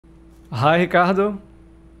Hi, Ricardo.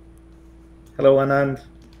 Hello, Anand.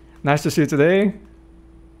 Nice to see you today.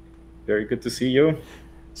 Very good to see you.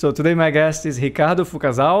 So today my guest is Ricardo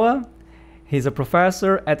Fukasawa. He's a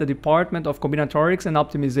professor at the Department of Combinatorics and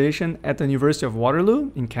Optimization at the University of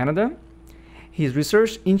Waterloo in Canada. His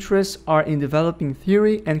research interests are in developing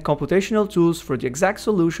theory and computational tools for the exact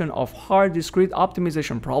solution of hard discrete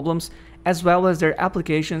optimization problems, as well as their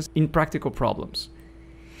applications in practical problems.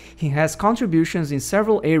 He has contributions in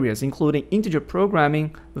several areas, including integer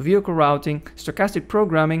programming, vehicle routing, stochastic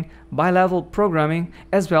programming, bilevel programming,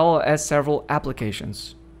 as well as several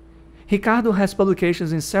applications. Ricardo has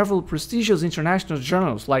publications in several prestigious international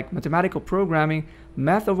journals like Mathematical Programming,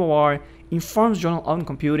 Math-OR, Informs Journal on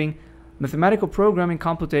Computing, Mathematical Programming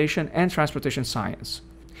Computation, and Transportation Science.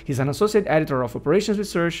 He's an associate editor of Operations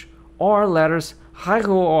Research, OR Letters,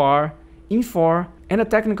 RAIRO-OR, INFOR, and a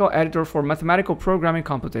technical editor for Mathematical Programming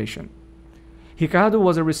Computation. Ricardo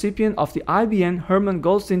was a recipient of the IBM Herman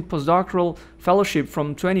Goldstine Postdoctoral Fellowship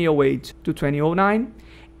from 2008 to 2009,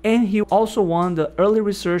 and he also won the Early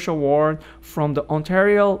Research Award from the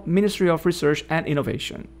Ontario Ministry of Research and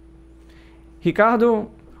Innovation. Ricardo,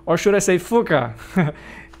 or should I say Fuka,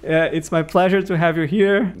 it's my pleasure to have you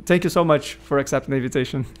here. Thank you so much for accepting the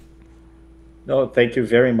invitation. No, thank you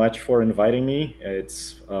very much for inviting me.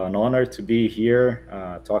 It's an honor to be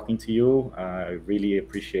here talking to you. I really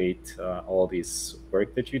appreciate all this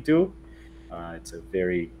work that you do. It's a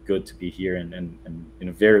very good to be here and in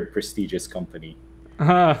a very prestigious company.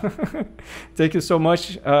 Thank you so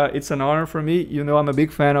much. It's an honor for me. You know, I'm a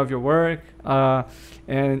big fan of your work,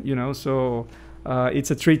 and so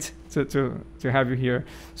it's a treat to have you here.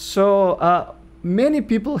 So many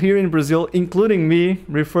people here in Brazil, including me,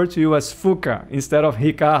 refer to you as Fuka instead of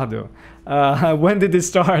Ricardo. When did this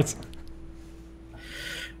start?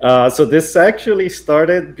 So this actually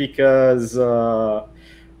started because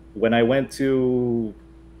when I went to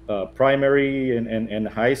primary and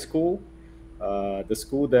high school, the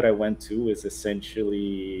school that I went to is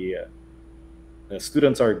essentially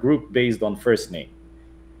students are grouped based on first name.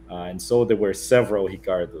 And so there were several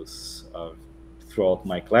Ricardos throughout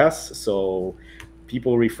my class. So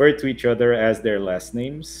people refer to each other as their last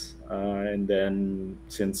names. And then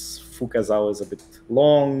since Fukasawa is a bit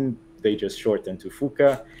long, they just shortened to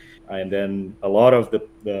Fuka. And then a lot of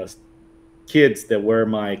the kids that were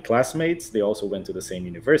my classmates, they also went to the same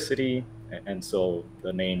university. And so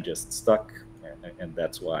the name just stuck. And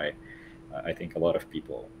that's why I think a lot of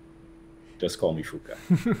people just call me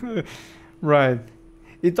Fuka. Right.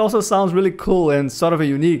 It also sounds really cool and sort of a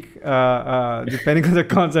unique, depending on the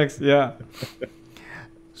context. Yeah.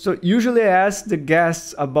 So usually I ask the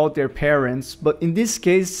guests about their parents, but in this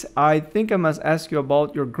case, I think I must ask you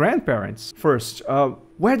about your grandparents first.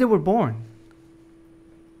 Where they were born?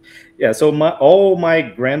 Yeah, so all my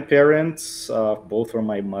grandparents, both from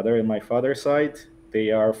my mother and my father's side,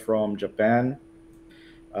 they are from Japan.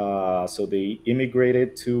 So they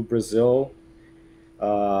immigrated to Brazil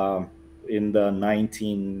in the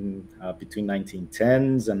between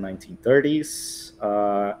 1910s and 1930s,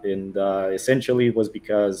 and essentially it was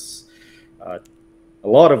because a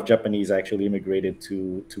lot of Japanese actually immigrated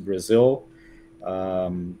to Brazil.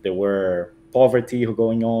 There were poverty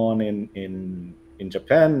going on in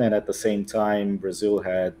Japan, and at the same time, Brazil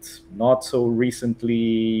had not so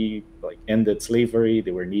recently ended slavery.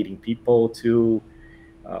 They were needing people to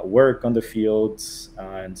work on the fields,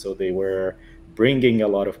 and so they were bringing a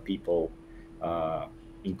lot of people,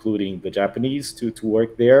 including the Japanese, to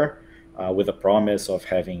work there with a promise of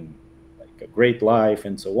having a great life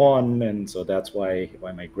and so on. And so that's why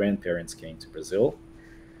my grandparents came to Brazil.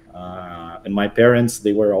 And my parents,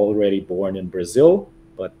 they were already born in Brazil,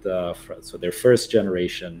 but so they're first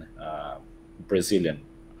generation Brazilian.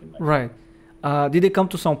 Right. Did they come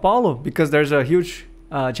to São Paulo? Because there's a huge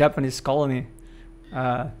Japanese colony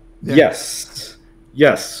there. Yes,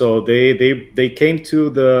 yes. So they came to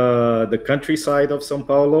the countryside of São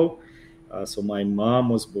Paulo. So my mom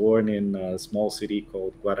was born in a small city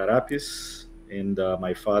called Guararapes, and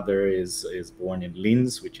my father is born in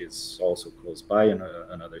Lins, which is also close by,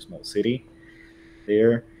 another small city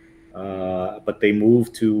there. But they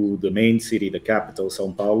moved to the main city, the capital,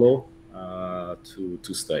 São Paulo,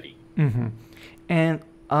 to study. Hmm. And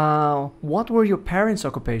what were your parents'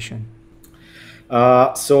 occupation?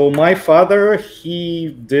 So my father,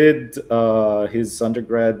 he did his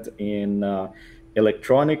undergrad in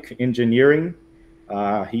electronic engineering.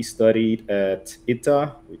 He studied at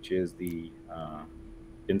ITA, which is the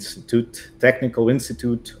Technical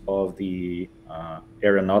Institute of the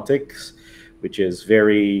Aeronautics, which is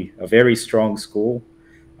a very strong school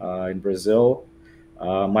in Brazil.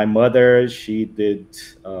 My mother, she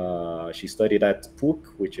studied at PUC,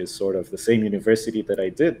 which is sort of the same university that I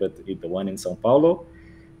did, but the one in São Paulo.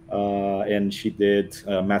 And she did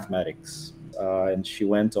mathematics. And she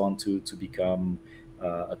went on to become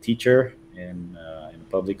a teacher in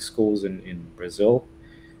public schools in Brazil.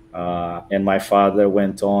 And my father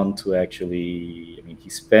went on to actually, I mean, he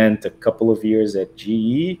spent a couple of years at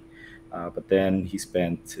GE, but then he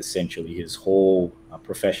spent essentially his whole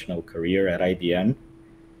professional career at IBM.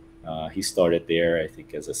 He started there, I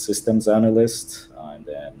think, as a systems analyst, and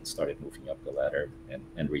then started moving up the ladder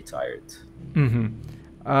and retired.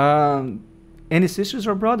 Any sisters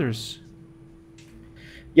or brothers?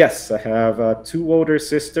 Yes, I have 2 older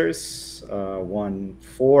sisters, one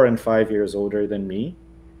 4 and 5 years older than me.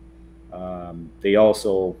 They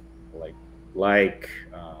also like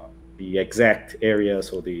the exact areas,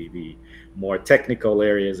 so the more technical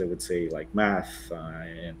areas, I would say, like math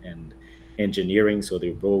and engineering. So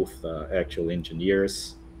they're both actual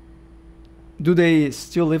engineers. Do they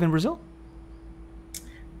still live in Brazil?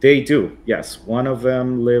 They do, yes. One of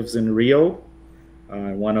them lives in Rio.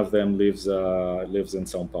 One of them lives in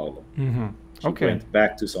São Paulo. She went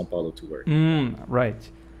back to São Paulo to work. Right.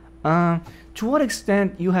 To what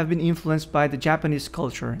extent you have been influenced by the Japanese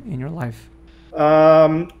culture in your life?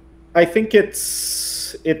 I think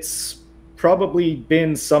it's probably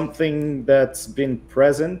been something that's been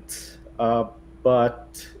present,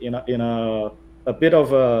 but in a bit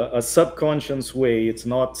of a subconscious way. It's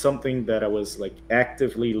not something that I was like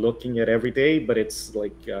actively looking at every day, but it's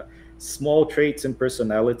like small traits in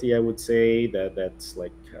personality, I would say, that's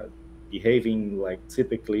like behaving like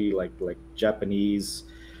typically like Japanese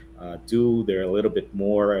do. They're a little bit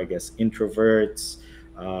more, I guess, introverts,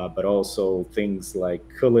 but also things like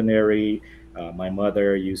culinary. My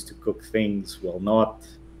mother used to cook things, well, not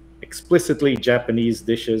explicitly Japanese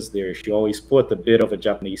dishes there. She always put a bit of a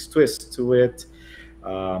Japanese twist to it.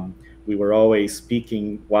 We were always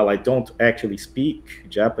speaking, while I don't actually speak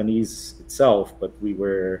Japanese itself, but we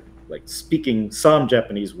were like speaking some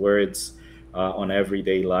Japanese words on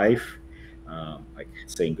everyday life, like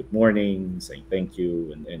saying good morning, saying thank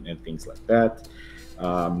you, and things like that.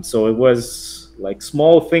 So it was like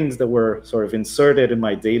small things that were sort of inserted in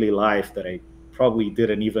my daily life that I probably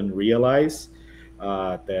didn't even realize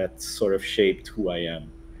that sort of shaped who I am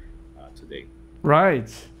today. Right.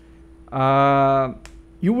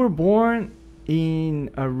 You were born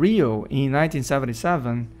in Rio in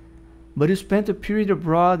 1977, but you spent a period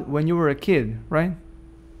abroad when you were a kid, right?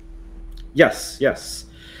 Yes, yes.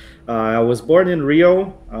 I was born in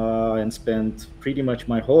Rio and spent pretty much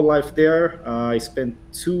my whole life there. I spent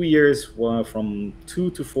 2 years, from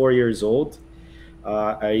 2 to 4 years old.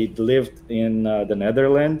 I lived in the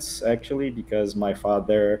Netherlands, actually, because my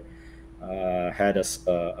father had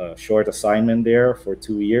a short assignment there for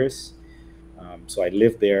 2 years. So I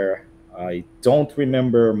lived there. I don't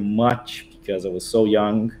remember much because I was so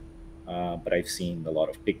young, but I've seen a lot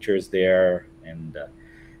of pictures there, and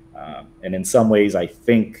in some ways, I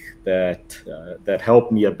think that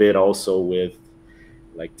helped me a bit also with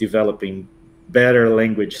like developing better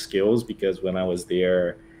language skills, because when I was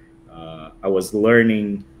there, I was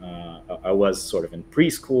learning. I was sort of in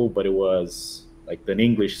preschool, but it was like an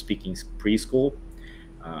English-speaking preschool.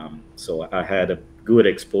 So I had a good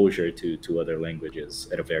exposure to other languages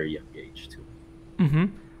at a very young age too.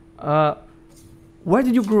 Where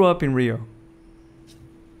did you grow up in Rio?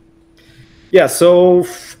 Yeah, so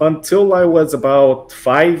until I was about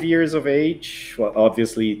 5 years of age, well,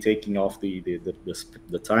 obviously taking off the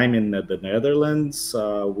time in the Netherlands,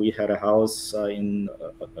 we had a house in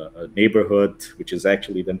a neighborhood which is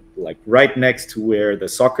actually like right next to where the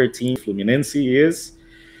soccer team Fluminense is.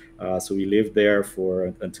 So we lived there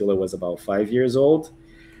until I was about 5 years old,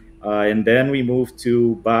 and then we moved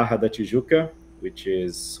to Barra da Tijuca, which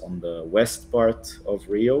is on the west part of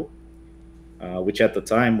Rio, which at the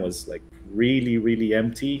time was like really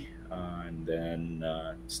empty, and then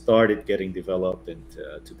started getting developed, and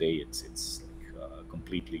today it's like a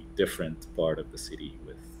completely different part of the city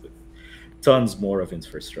with tons more of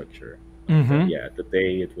infrastructure. Yeah,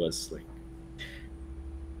 today it was like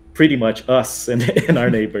pretty much us and our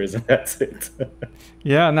neighbors, and that's it.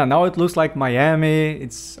 Yeah, now it looks like Miami.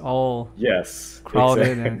 It's all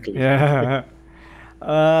crowded. Exactly. Yeah.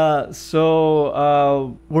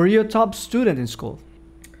 So were you a top student in school?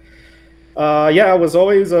 Yeah, I was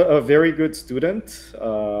always a very good student.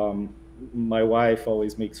 My wife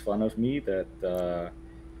always makes fun of me that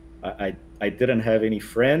I didn't have any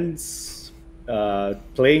friends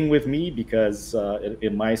playing with me, because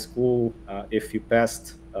in my school, if you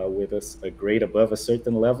passed with a grade above a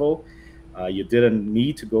certain level, you didn't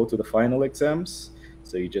need to go to the final exams.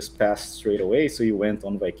 So you just passed straight away. So you went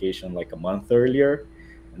on vacation like a month earlier.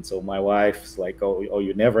 And so my wife's like, oh,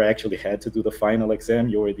 you never actually had to do the final exam.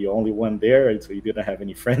 You were the only one there. And so you didn't have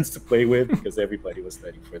any friends to play with because everybody was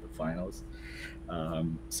studying for the finals.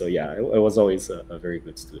 So yeah, I was always a very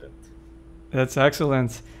good student. That's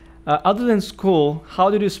excellent. Other than school, how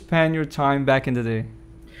did you spend your time back in the day?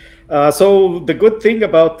 So the good thing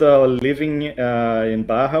about living in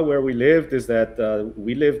Baja, where we lived, is that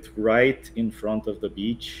we lived right in front of the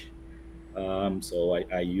beach. So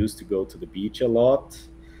I used to go to the beach a lot.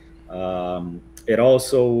 It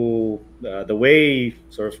also, the way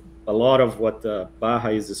sort of a lot of what Baja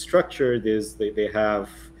is structured is they have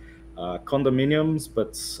condominiums,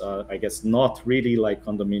 but I guess not really like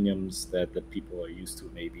condominiums that people are used to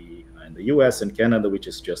maybe in the US and Canada, which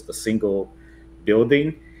is just a single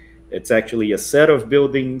building. It's actually a set of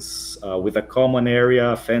buildings with a common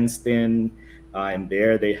area fenced in, and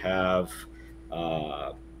there they have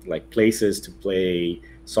like places to play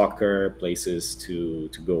soccer, places to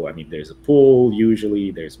go. I mean, there's a pool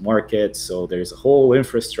usually, there's markets, so there's a whole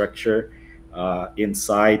infrastructure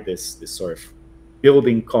inside this sort of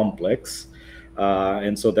building complex,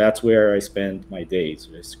 and so that's where I spend my days,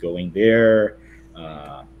 just going there.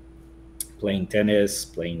 Playing tennis,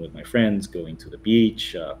 playing with my friends, going to the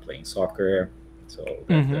beach, playing soccer. So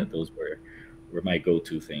those were my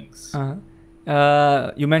go-to things.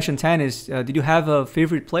 You mentioned tennis. Did you have a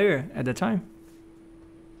favorite player at the time?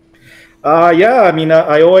 Yeah, I mean,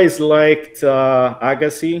 I always liked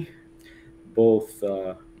Agassi, both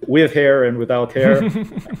with hair and without hair.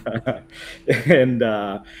 And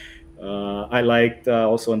I liked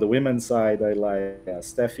also on the women's side, I liked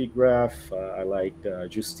Steffi Graf, I liked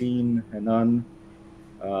Justine Henan.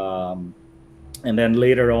 And then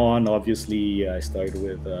later on, obviously, I started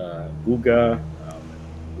with Guga.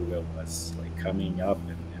 Guga was like coming up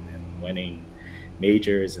and winning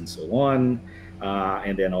majors and so on.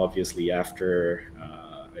 And then obviously after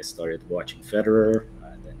I started watching Federer,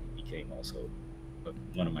 then he became also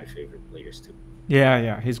one of my favorite players too.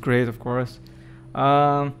 Yeah, he's great, of course.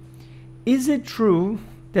 Is it true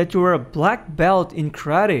that you were a black belt in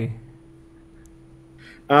karate?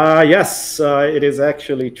 Yes, it is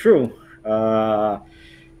actually true.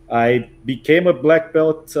 I became a black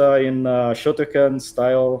belt in Shotokan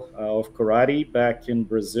style of karate back in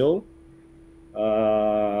Brazil.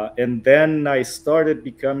 And then I started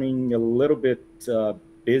becoming a little bit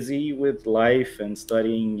busy with life and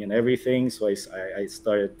studying and everything. So I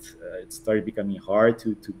started, it started becoming hard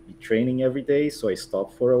to be training every day. So I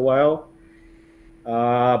stopped for a while.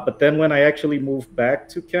 But then when I actually moved back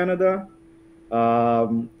to Canada,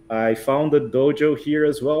 I found a dojo here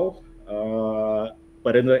as well,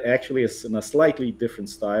 but actually it's in a slightly different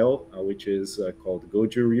style, which is called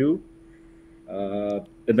Goju-Ryu.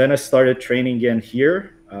 And then I started training again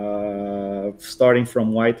here, starting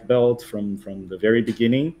from white belt from the very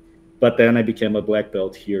beginning. But then I became a black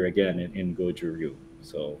belt here again in Goju-Ryu.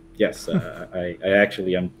 So yes, I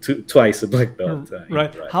actually am twice a black belt.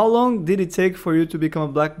 Right. How long did it take for you to become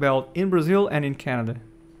a black belt in Brazil and in Canada?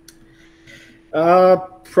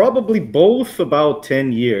 Probably both, about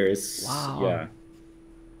 10 years. Wow. Yeah.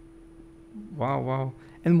 Wow.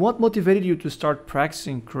 And what motivated you to start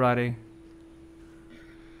practicing karate?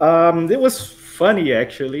 It was funny,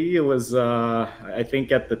 actually. It was, I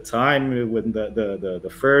think at the time when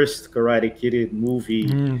the first Karate Kid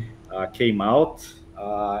movie came out,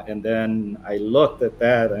 and then I looked at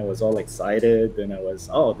that and I was all excited and I was,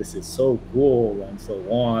 oh, this is so cool and so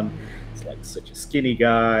on. It's like such a skinny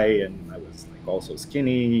guy, and I was like also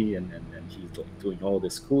skinny, and he's like doing all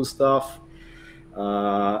this cool stuff.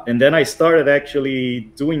 And then I started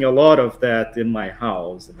actually doing a lot of that in my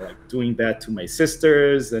house, and like doing that to my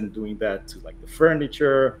sisters and doing that to like the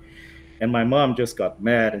furniture. And my mom just got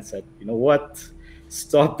mad and said, you know what,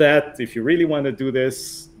 stop that. If you really want to do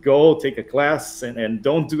this, go take a class, and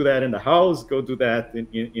don't do that in the house. Go do that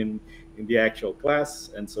in the actual class.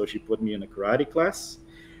 And so she put me in a karate class.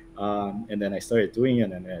 And then I started doing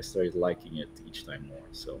it, and I started liking it each time more.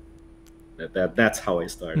 So that's how I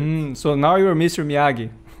started. So now you're Mr. Miyagi.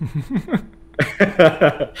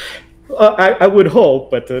 I would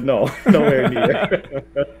hope, but no, nowhere near.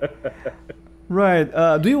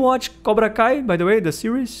 Right. Do you watch Cobra Kai, by the way, the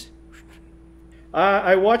series?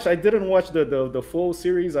 I didn't watch the full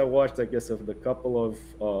series. I watched, I guess, of the couple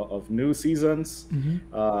of new seasons.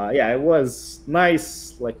 Yeah, it was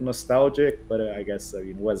nice, like nostalgic, but I guess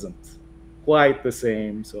it wasn't quite the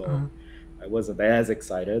same. So I wasn't as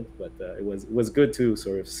excited, but it was good to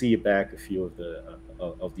sort of see back a few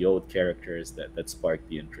of the old characters that sparked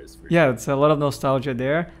the interest for Yeah, sure. it's a lot of nostalgia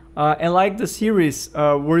there. And like the series,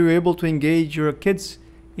 were you able to engage your kids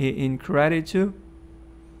in karate too?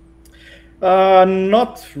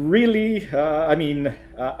 Not really. I mean,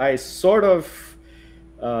 I sort of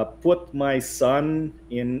put my son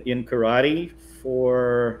in karate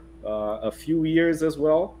for a few years as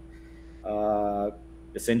well. Uh,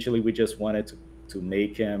 Essentially, we just wanted to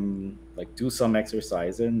make him like do some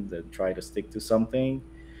exercise and then try to stick to something.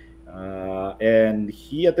 And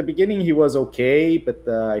he, at the beginning, he was okay, but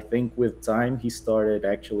I think with time he started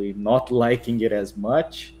actually not liking it as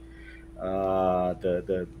much.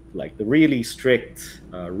 The like the really strict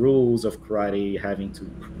rules of karate, having to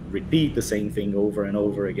repeat the same thing over and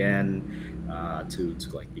over again to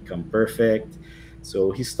like become perfect.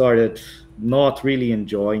 So he started not really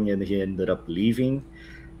enjoying it. He ended up leaving.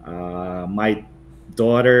 My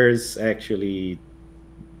daughters actually,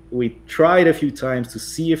 we tried a few times to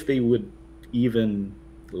see if they would even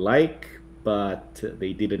like, but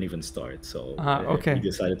they didn't even start. So we Okay.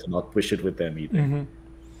 decided to not push it with them either. Hmm.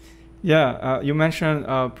 Yeah, you mentioned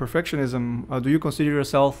perfectionism. Do you consider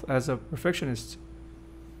yourself as a perfectionist?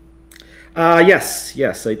 Yes,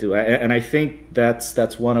 yes, I do, and I think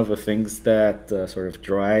that's one of the things that sort of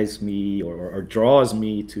drives me or draws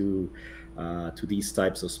me to these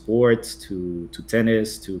types of sports, to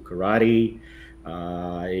tennis, to karate.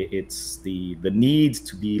 It's the need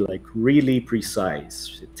to be like really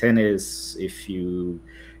precise. Tennis, if you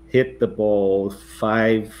hit the ball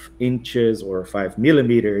 5 inches or 5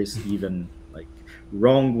 millimeters, even like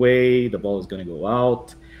wrong way, the ball is going to go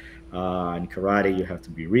out. In karate, you have to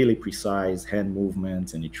be really precise, hand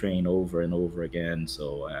movements, and you train over and over again.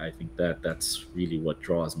 So I think that's really what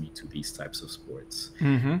draws me to these types of sports.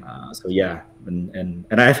 Mm-hmm. So yeah, and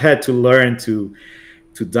I've had to learn to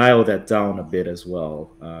dial that down a bit as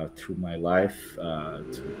well through my life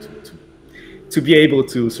to be able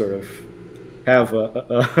to sort of have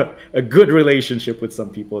a good relationship with some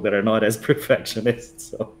people that are not as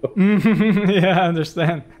perfectionists. So. Yeah, I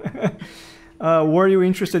understand. Were you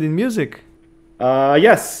interested in music?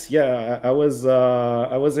 Yes, yeah, I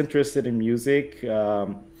was interested in music. I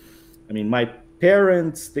mean, my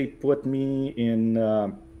parents, they put me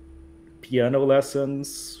in piano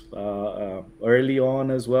lessons early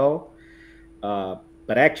on as well.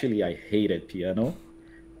 But actually, I hated piano.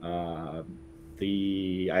 Uh,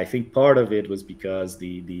 the I think part of it was because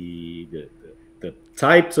the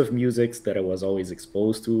types of musics that I was always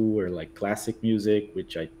exposed to were like classic music,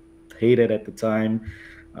 which I hated at the time.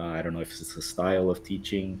 I don't know if it's a style of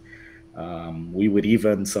teaching. We would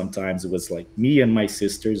even sometimes, it was like me and my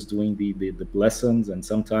sisters doing the lessons, and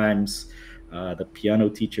sometimes the piano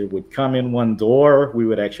teacher would come in one door. We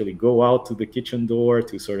would actually go out to the kitchen door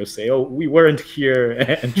to sort of say, "Oh, we weren't here,"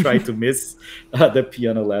 and try to miss the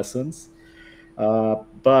piano lessons.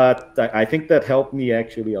 But I think that helped me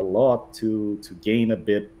actually a lot to gain a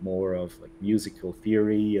bit more of like musical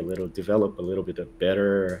theory, develop a little bit of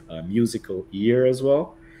better musical ear as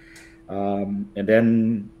well. And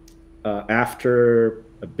then after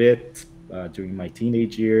a bit during my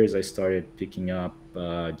teenage years, I started picking up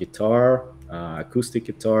guitar, acoustic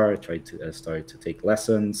guitar. I started to take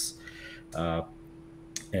lessons, uh,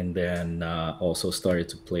 and then also started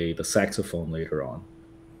to play the saxophone later on.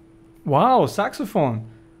 Wow, saxophone.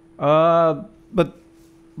 But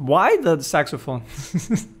why the saxophone?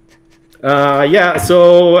 Yeah,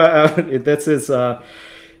 so that's is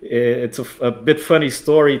it's a bit funny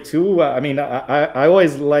story too. I mean, I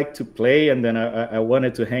always liked to play, and then I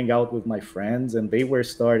wanted to hang out with my friends, and they were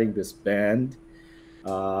starting this band.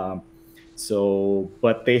 Um, so,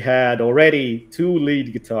 but they had already two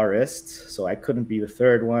lead guitarists, so I couldn't be the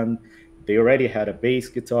third one. They already had a bass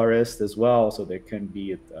guitarist as well, so there can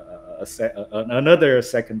be another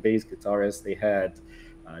second bass guitarist. They had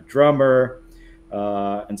a drummer.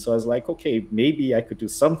 And so I was like, okay, maybe I could do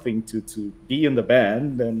something to be in the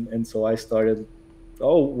band. And so I started,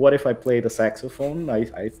 oh, what if I play the saxophone?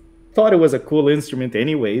 I thought it was a cool instrument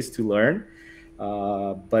anyways to learn.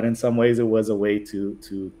 But in some ways it was a way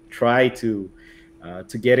to try to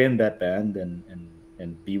get in that band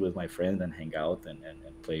and be with my friends and hang out and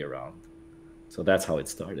play around. So that's how it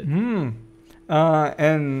started. Hmm.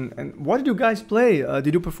 And what did you guys play?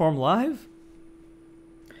 Did you perform live?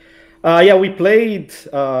 Yeah, we played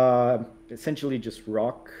essentially just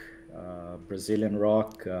rock, Brazilian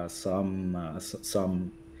rock,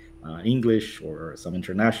 some English or some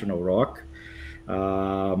international rock.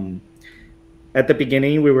 Um, at the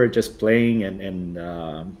beginning, we were just playing and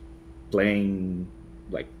playing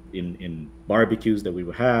like in barbecues that we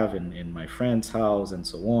would have in my friend's house and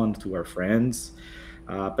so on to our friends.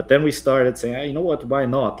 But then we started saying, you know what, why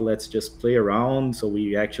not? Let's just play around. So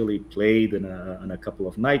we actually played in a couple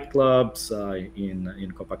of nightclubs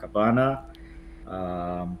in Copacabana.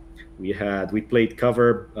 We played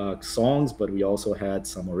cover songs, but we also had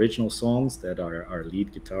some original songs that our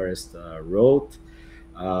lead guitarist wrote.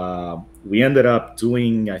 We ended up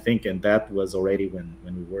doing, I think, and that was already when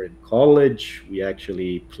we were in college. We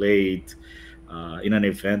actually played in an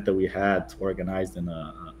event that we had organized in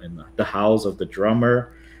the house of the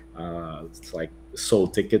drummer. It's like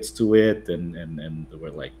sold tickets to it, and there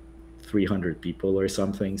were like 300 people or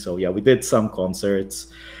something. So yeah, we did some concerts.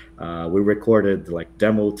 We recorded like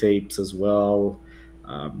demo tapes as well.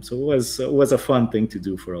 So it was a fun thing to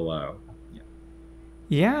do for a while. Yeah.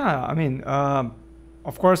 Yeah, I mean,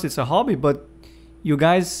 of course it's a hobby, but you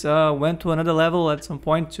guys went to another level at some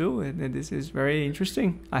point too, and this is very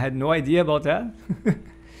interesting. I had no idea about that.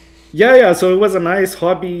 Yeah. So it was a nice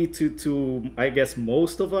hobby to I guess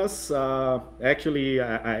most of us. Actually,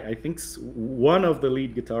 I think one of the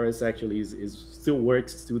lead guitarists actually is still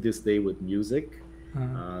works to this day with music.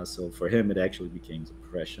 So for him, it actually became a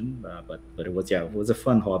profession. But it was a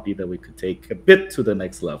fun hobby that we could take a bit to the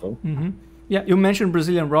next level. Yeah, you mentioned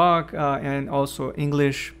Brazilian rock and also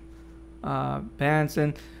English bands.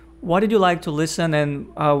 And what did you like to listen, and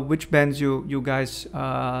which bands you guys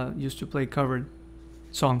used to play covered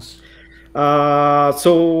songs?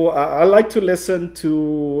 So I like to listen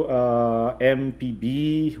to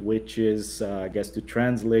MPB, which is, I guess, to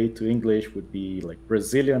translate to English would be like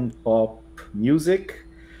Brazilian pop music.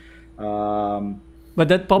 But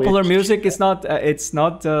that popular Which music is not. It's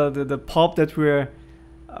not the pop that we're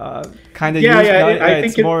kind of yeah, used now. I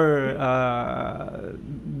It's think it, more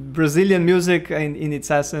Brazilian music in its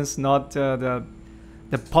essence, not the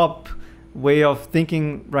pop way of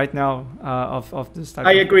thinking right now of this type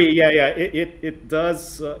I of. agree. Yeah. It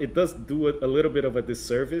does do a little bit of a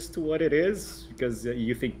disservice to what it is, because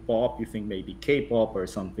you think pop, you think maybe K-pop or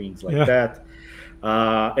some things like Yeah. that.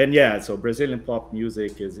 And yeah, so Brazilian pop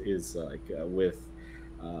music is like with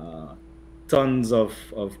tons of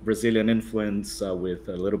Brazilian influence, with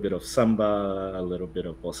a little bit of samba, a little bit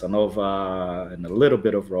of bossa nova, and a little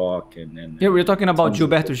bit of rock, Yeah, we're talking about tons of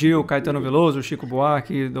Gilberto Gil, Portuguese Caetano music. Veloso, Chico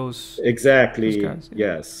Buarque, those Exactly. guys.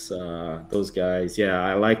 Yeah. Yes, those guys. Yeah,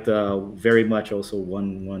 I liked very much also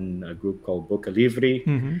one group called Boca Livre.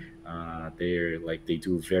 They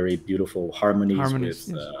do very beautiful harmonies Harmonies.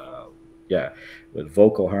 with Yes. yeah, with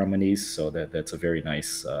vocal harmonies. So that's a very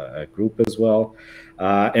nice group as well.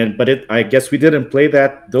 I guess we didn't play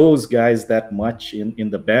those guys that much in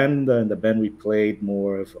the band. In the band we played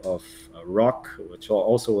more of rock, which are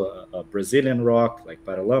also a Brazilian rock like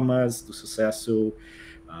Paralamas do Sucesso,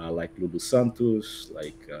 like Lulu Santos,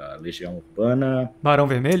 like Legião Urbana, Barão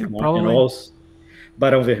Vermelho, and probably. also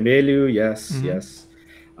Barão Vermelho. Yes, Hmm. yes.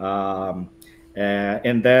 Um,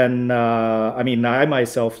 and then, I mean, I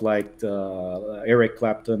myself liked Eric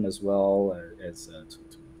Clapton as well, as to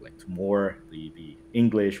more the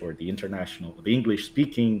English or the international, the English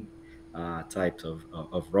speaking types of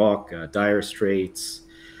rock, Dire Straits,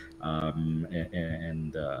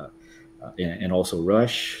 and also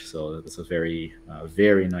Rush. So it's a very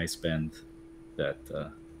nice band that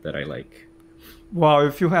that I like. Wow,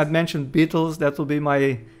 if you had mentioned Beatles, that would be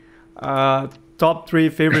my uh, top three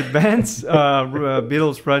favorite bands: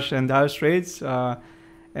 Beatles, Rush, and Dire Straits.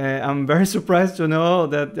 And I'm very surprised to know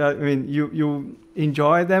that. I mean, you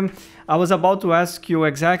enjoy them. I was about to ask you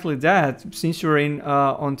exactly that, since you're in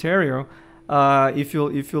Ontario, if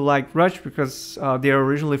you like Rush, because they are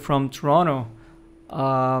originally from Toronto.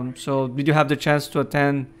 So did you have the chance to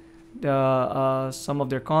attend some of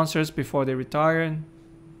their concerts before they retired?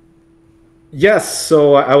 Yes,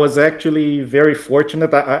 so I was actually very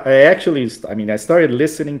fortunate. I actually, I mean, I started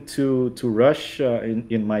listening to Rush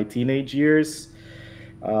in my teenage years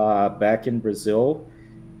back in Brazil.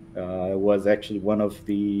 It was actually one of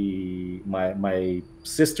my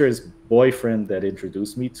sister's boyfriend that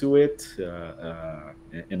introduced me to it,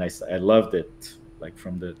 and I loved it like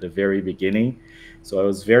from the very beginning. So I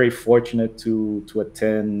was very fortunate to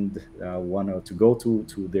attend one or to go to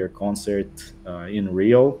their concert in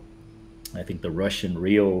Rio. I think the Russian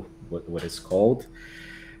Rio, what it's called.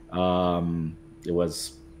 It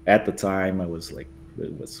was at the time I was like,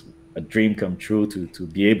 it was a dream come true to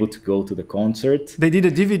be able to go to the concert. They did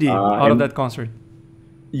a DVD out of And that concert.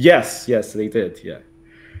 yes, they did. Yeah.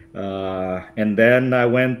 And then I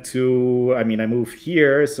went to, I mean, I moved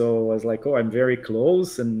here, so I was like, oh, I'm very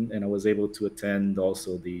close, and I was able to attend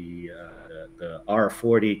also the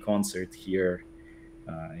R40 concert here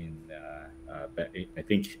I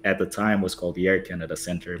think at the time was called the Air Canada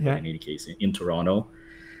Center, but Yeah. in any case, in Toronto.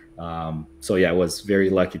 So yeah, I was very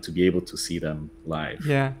lucky to be able to see them live.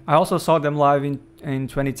 Yeah, I also saw them live in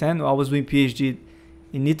 2010. I was doing PhD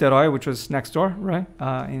in Niterói, which was next door, right?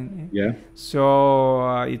 Yeah.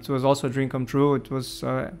 So it was also a dream come true. It was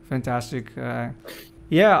fantastic.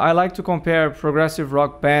 Yeah, I like to compare progressive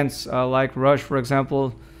rock bands like Rush, for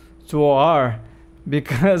example, to OR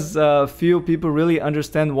because few people really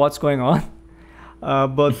understand what's going on.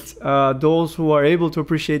 But those who are able to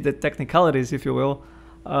appreciate the technicalities, if you will,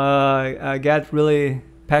 get really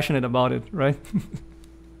passionate about it, right?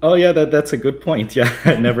 Oh yeah, that's a good point. Yeah,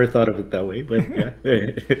 I never thought of it that way, but yeah,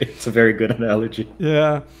 it's a very good analogy.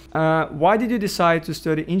 Yeah. Why did you decide to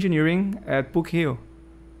study engineering at PUC-Rio?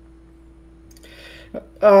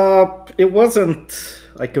 It wasn't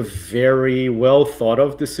like a very well thought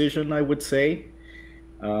of decision, I would say.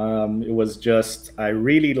 It was just I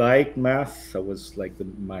really liked math. That was like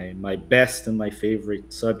my best and my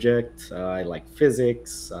favorite subject. I like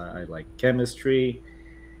physics. I like chemistry.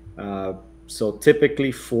 Uh, so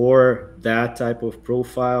typically for that type of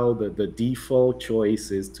profile, the default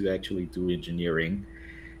choice is to actually do engineering.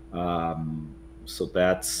 So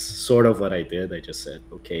that's sort of what I did. I just said,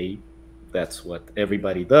 okay, that's what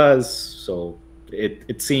everybody does. So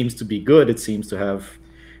it seems to be good. It seems to have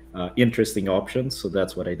interesting options. So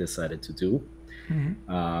that's what I decided to do,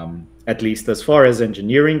 at least as far as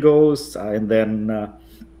engineering goes. And then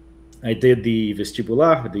I did the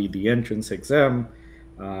vestibular, the entrance exam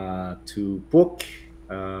to PUC,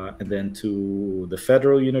 and then to the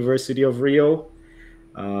Federal University of Rio.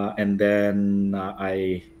 And then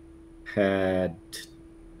I had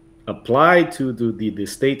applied to do the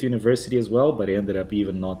state university as well, but I ended up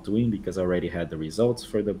even not doing because I already had the results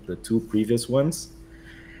for the two previous ones.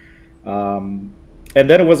 And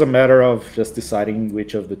then it was a matter of just deciding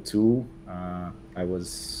which of the two I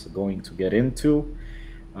was going to get into.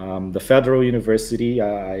 The Federal University,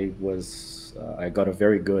 I got a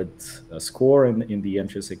very good score in the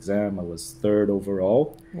entrance exam. I was third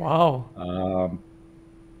overall. Wow.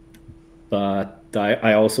 But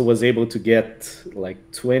I also was able to get like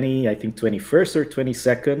 20, I think 21st or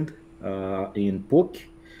 22nd in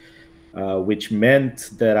PUC, which meant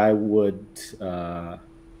that I would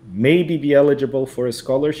maybe be eligible for a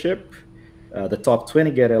scholarship. The top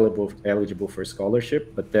 20 get eligible for a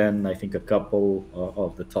scholarship, but then I think a couple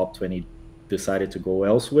of the top 20 decided to go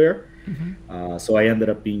elsewhere. So I ended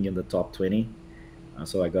up being in the top 20.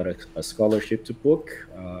 So I got a scholarship to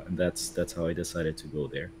PUC, and that's how I decided to go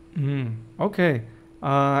there. Okay.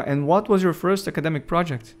 And what was your first academic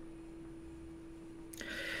project?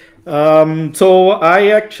 So I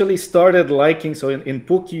actually started liking. So in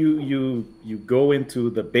PUC, you go into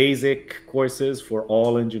the basic courses for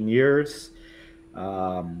all engineers,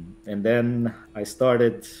 and then I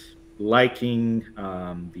started liking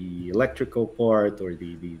the electrical part or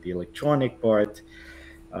the electronic part.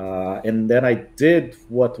 And then I did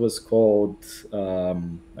what was called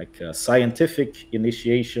like a scientific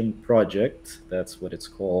initiation project. That's what it's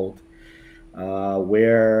called,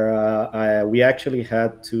 where we actually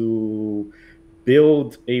had to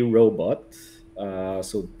build a robot.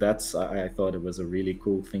 So I thought it was a really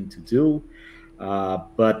cool thing to do.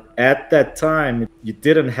 But at that time, you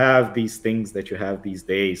didn't have these things that you have these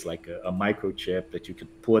days, like a microchip that you could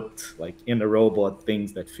put like in a robot,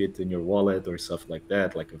 things that fit in your wallet or stuff like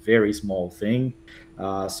that, like a very small thing.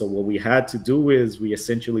 So what we had to do is we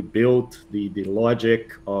essentially built the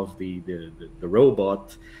logic of the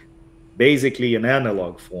robot basically in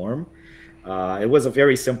analog form. It was a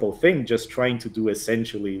very simple thing, just trying to do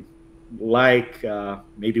essentially like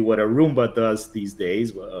maybe what a Roomba does these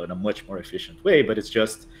days in a much more efficient way, but it's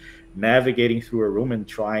just navigating through a room and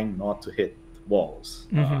trying not to hit walls.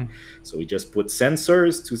 So we just put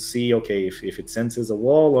sensors to see, okay, if it senses a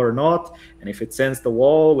wall or not. And if it sensed the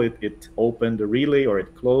wall, it opened the relay or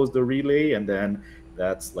it closed the relay. And then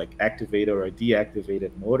that's like activated or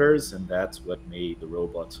deactivated motors. And that's what made the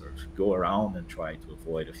robot sort of go around and try to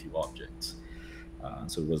avoid a few objects.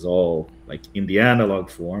 So it was all like in the analog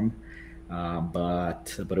form.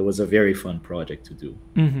 But it was a very fun project to do.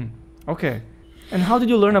 Okay. And how did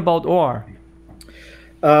you learn about OR?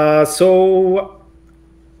 So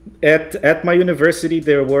at my university,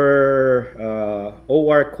 there were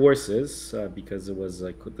OR courses because it was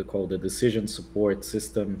like called the Decision Support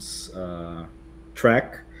Systems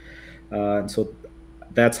track. And so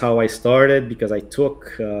that's how I started, because I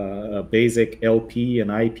took a basic LP and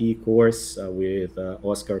IP course with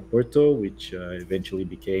Oscar Porto, which eventually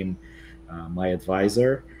became my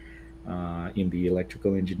advisor in the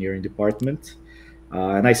electrical engineering department.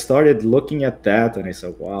 And I started looking at that, and I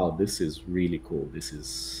said, wow, this is really cool. This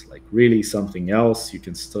is like really something else. You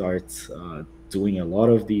can start doing a lot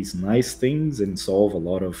of these nice things and solve a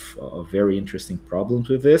lot of very interesting problems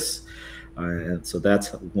with this. And so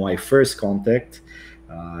that's my first contact.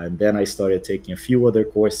 And then I started taking a few other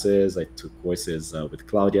courses. I took courses with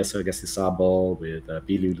Claudia Sargasisabal, with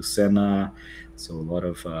Billy Lucena. So a lot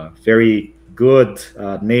of very good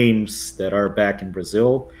names that are back in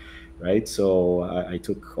Brazil, right? So I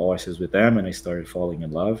took courses with them, and I started falling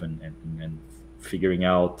in love and figuring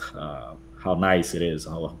out how nice it is,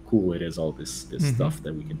 how cool it is, all this stuff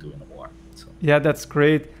that we can do in the war. So. Yeah, that's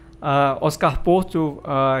great. Oscar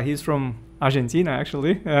Porto, he's from Argentina,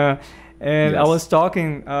 actually. And I was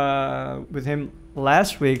talking with him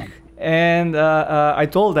last week, and I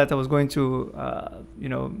told that I was going to,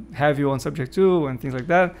 have you on subject 2 and things like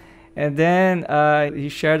that. And then he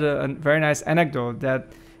shared a very nice anecdote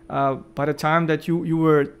that by the time that you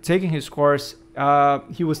were taking his course,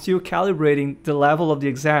 he was still calibrating the level of the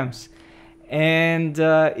exams. And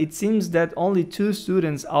it seems that only 2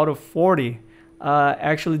 students out of 40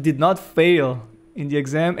 actually did not fail in the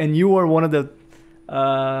exam, and you were one of the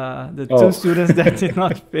 2 students that did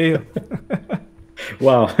not fail.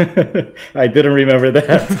 Wow, I didn't remember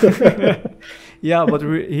that. Yeah, but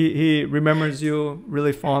he remembers you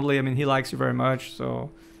really fondly. I mean, he likes you very much, so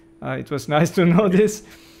it was nice to know this.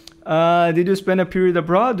 Did you spend a period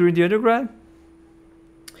abroad during the undergrad?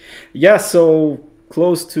 Yeah, so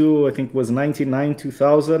close to, I think it was 99,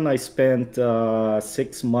 2000, I spent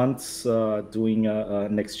 6 months doing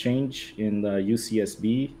an exchange in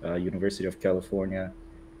UCSB, University of California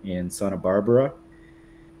in Santa Barbara.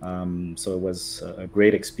 So it was a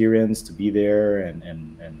great experience to be there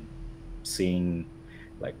and seeing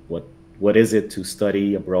like what is it to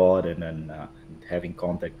study abroad, and having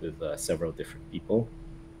contact with several different people.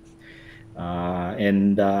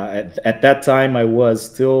 At that time, I was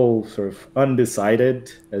still sort of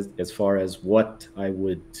undecided as far as what I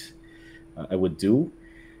would do.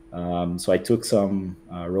 So I took some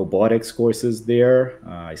robotics courses there.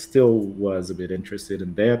 I still was a bit interested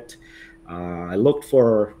in that. I looked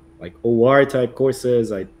for like OR type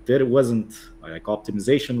courses. It wasn't like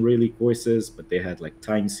optimization really courses, but they had like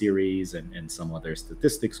time series and some other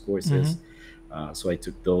statistics courses. So I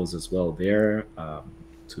took those as well there.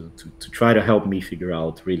 To try to help me figure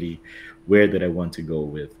out really where did I want to go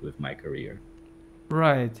with my career.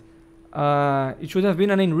 Right. It should have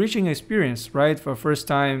been an enriching experience, right? For first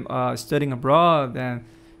time studying abroad and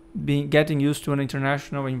getting used to an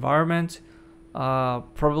international environment.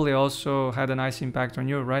 Probably also had a nice impact on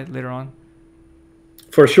you, right? Later on.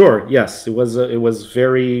 For sure, yes. It was a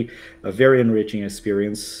very enriching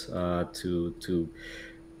experience to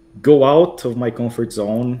go out of my comfort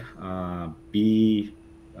zone, be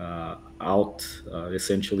out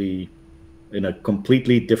essentially in a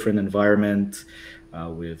completely different environment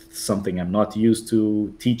with something I'm not used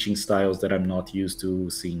to, teaching styles that I'm not used to,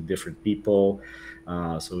 seeing different people.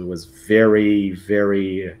 So it was very,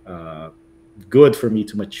 very good for me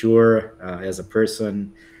to mature as a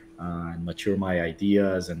person and mature my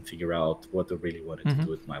ideas and figure out what I really wanted to do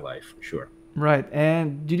with my life, for sure. Right.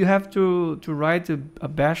 And did you have to write a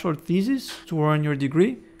bachelor thesis to earn your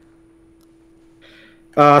degree?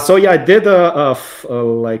 So yeah, I did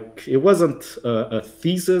like it wasn't a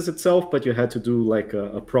thesis itself, but you had to do like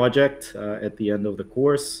a project at the end of the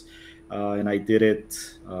course, and I did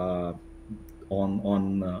it on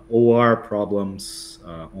OR problems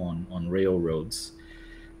on railroads.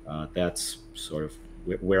 That's sort of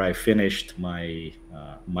where I finished my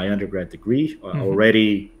undergrad degree,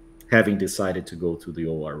 already having decided to go to the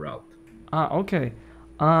OR route. Okay.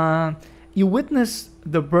 You witnessed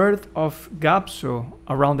the birth of GAPSO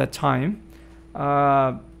around that time.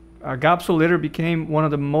 GAPSO later became one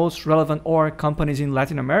of the most relevant OR companies in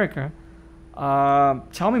Latin America.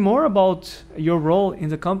 Tell me more about your role in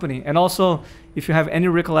the company, and also if you have any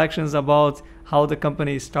recollections about how the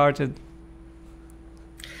company started.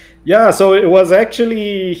 Yeah, so it was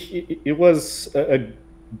actually a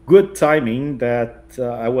good timing that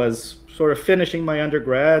I was sort of finishing my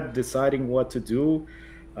undergrad, deciding what to do.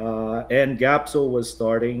 And GAPSO was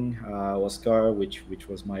starting, Oscar, which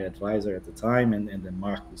was my advisor at the time, and then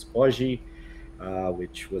Marcos Poggi,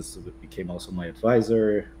 which became also my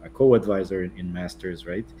advisor, a co-advisor in masters,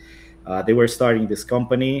 right? They were starting this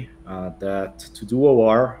company that to do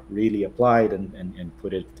OR really applied and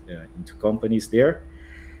put it into companies there.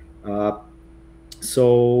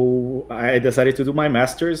 So I decided to do my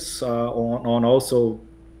masters on also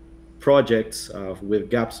projects with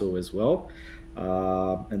GAPSO as well.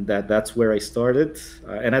 And that's where I started.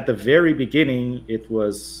 And at the very beginning, it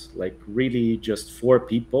was like really just four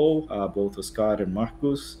people, both Oscar and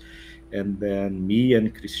Marcus, and then me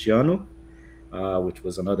and Cristiano, which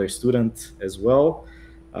was another student as well.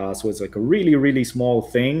 So it's like a really, really small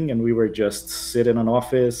thing, and we were just sitting in an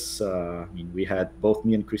office. I mean, we had both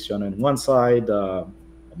me and Cristiano on one side,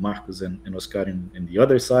 Marcus and Oscar in the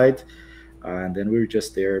other side, and then we were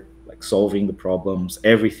just there, like solving the problems.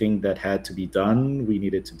 Everything that had to be done, we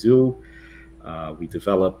needed to do. We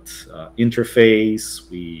developed interface.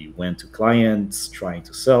 We went to clients, trying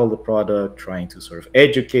to sell the product, trying to sort of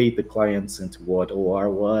educate the clients into what OR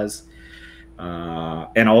was.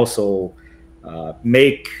 And also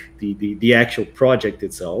make the actual project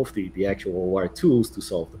itself, the actual OR tools to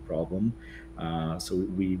solve the problem. So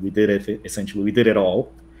we did it, essentially, we did it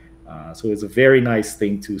all. So it's a very nice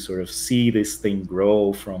thing to sort of see this thing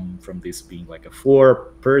grow from this being like a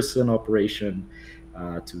 4-person operation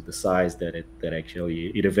to the size that it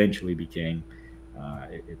actually it eventually became.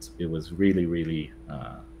 It was really, really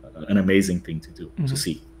an amazing thing to do, to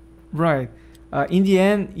see. Right. In the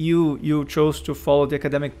end, you chose to follow the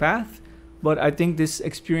academic path, but I think this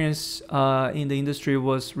experience in the industry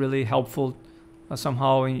was really helpful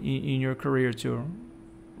somehow in your career too,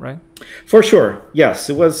 right? For sure, yes.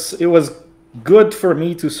 It was good for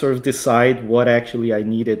me to sort of decide what actually I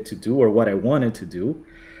needed to do or what I wanted to do.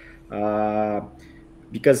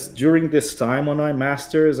 Because during this time on my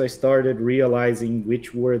master's, I started realizing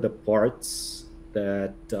which were the parts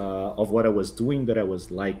that of what I was doing that I was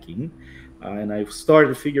liking. And I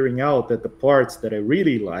started figuring out that the parts that I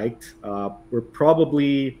really liked were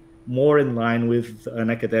probably more in line with an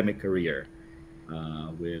academic career,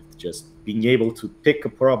 with just being able to pick a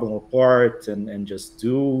problem apart and just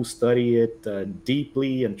study it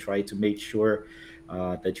deeply and try to make sure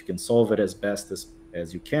that you can solve it as best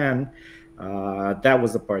as you can. That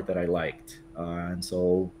was the part that I liked. And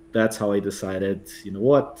so that's how I decided, you know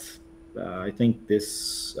what, I think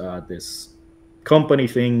this company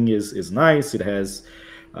thing is nice. It has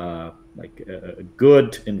like a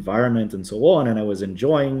good environment and so on, and I was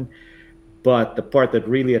enjoying. But the part that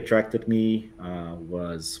really attracted me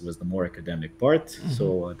was the more academic part.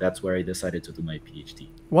 So that's where I decided to do my PhD.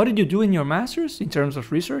 What did you do in your master's in terms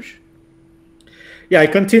of research? Yeah, I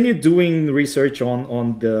continued doing research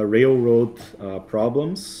on the railroad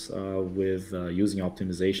problems with using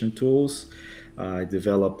optimization tools. I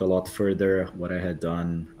developed a lot further what I had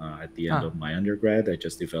done at the end of my undergrad. I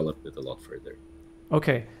just developed it a lot further.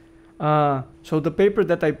 Okay. So the paper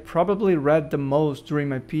that I probably read the most during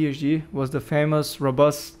my PhD was the famous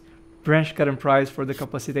robust branch current price for the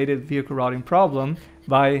capacitated vehicle routing problem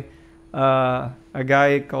by a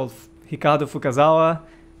guy called Ricardo Fukasawa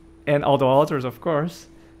and all the authors, of course,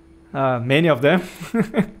 many of them.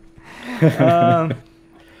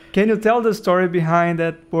 Can you tell the story behind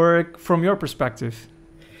that work from your perspective?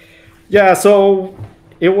 Yeah, so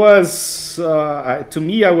it was to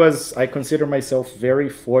me, I consider myself very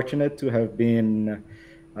fortunate to have been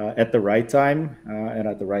at the right time and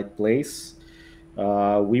at the right place.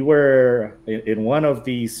 We were in one of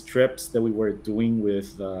these trips that we were doing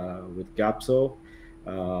with GAPSO.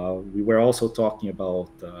 We were also talking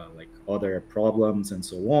about like other problems and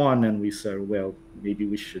so on, and we said, well, maybe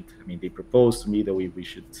we should. I mean, they proposed to me that we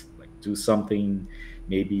should like do something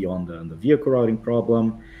maybe on the vehicle routing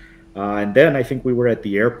problem. And then I think we were at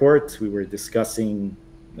the airport. We were discussing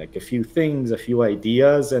like a few things, a few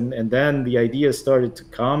ideas, and then the ideas started to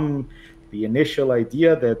come. The initial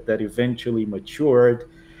idea that eventually matured,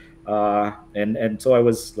 and so I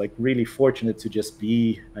was like really fortunate to just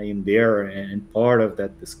be in there and part of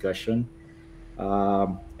that discussion.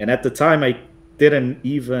 And at the time, I didn't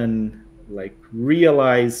even like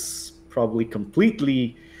realize probably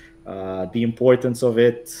completely the importance of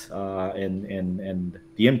it and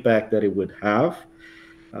the impact that it would have.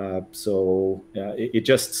 So it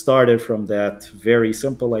just started from that very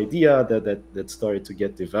simple idea that started to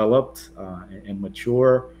get developed and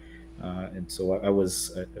mature. And so it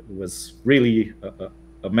was really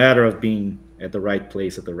a matter of being at the right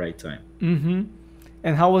place at the right time.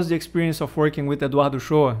 And how was the experience of working with Eduardo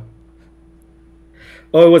Shoa?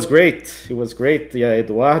 Oh, it was great. It was great. Yeah,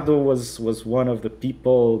 Eduardo was one of the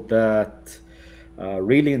people that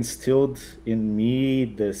really instilled in me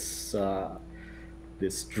this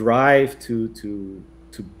this drive to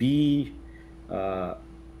be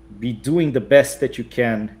doing the best that you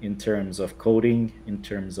can in terms of coding, in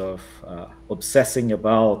terms of obsessing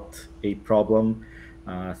about a problem,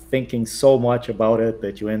 thinking so much about it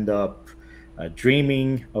that you end up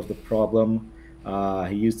dreaming of the problem.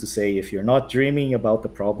 He used to say, if you're not dreaming about the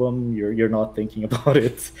problem, you're not thinking about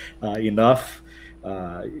it enough.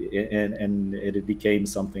 And it became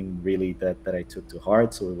something really that I took to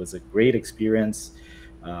heart. So it was a great experience.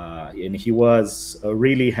 And he was a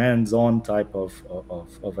really hands-on type of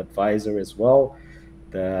advisor as well,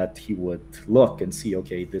 that he would look and see,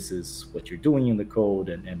 okay, this is what you're doing in the code,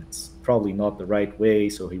 and it's probably not the right way.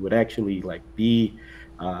 So he would actually like be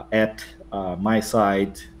at my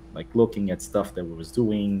side, like looking at stuff that we was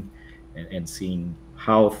doing, and seeing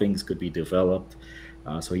how things could be developed.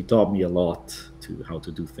 So he taught me a lot to how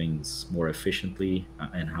to do things more efficiently,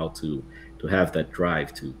 and how to have that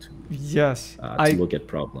drive to Yes, look at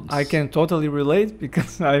problems. I can totally relate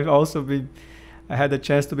because I had the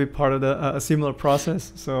chance to be part of a similar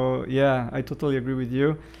process. So yeah, I totally agree with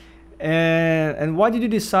you. And why did you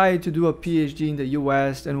decide to do a PhD in the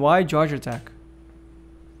US, and why Georgia Tech?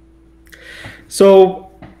 So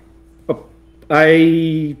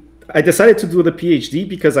I decided to do the PhD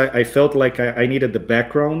because I felt like I needed the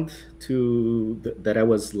background that I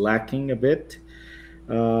was lacking a bit.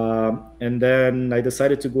 And then I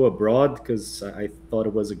decided to go abroad because I thought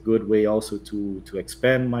it was a good way also to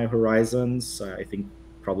expand my horizons. I think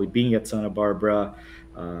probably being at Santa Barbara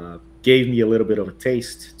gave me a little bit of a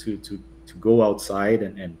taste to go outside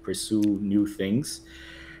and pursue new things.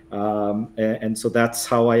 And so that's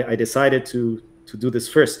how I decided to do this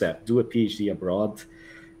first step, do a PhD abroad.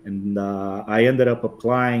 And I ended up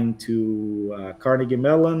applying to Carnegie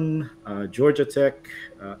Mellon, GeorgiaTech,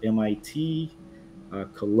 MIT,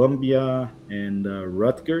 Columbia, and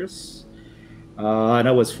Rutgers. And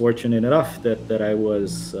I was fortunate enough that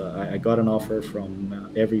I got an offer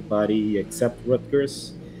from everybody except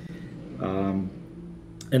Rutgers. And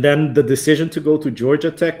then the decision to go to Georgia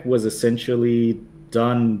Tech was essentially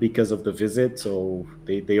done because of the visit. So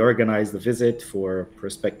they organized the visit for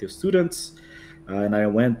prospective students. And I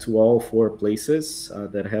went to all 4 places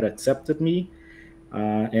that had accepted me.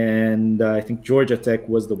 And I think Georgia Tech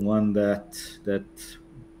was the one that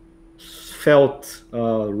felt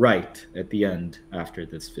right at the end after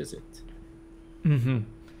this visit. Mm-hmm.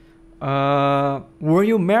 Were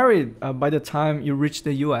you married by the time you reached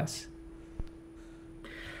the US?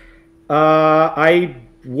 I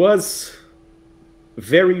was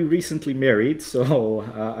very recently married, so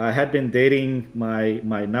I had been dating my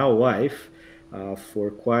now wife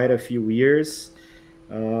for quite a few years.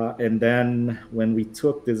 And then when we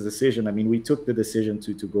took this decision, I mean, we took the decision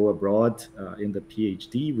to go abroad in the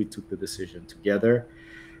PhD. We took the decision together,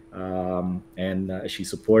 and she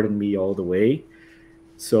supported me all the way.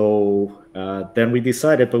 So then we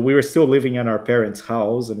decided, but we were still living in our parents'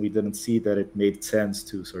 house, and we didn't see that it made sense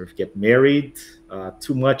to sort of get married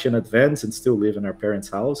too much in advance and still live in our parents'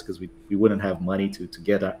 house, because we wouldn't have money to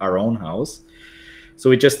get our own house. So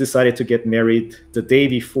we just decided to get married the day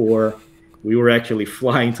before we were actually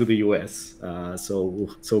flying to the US. So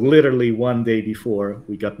literally one day before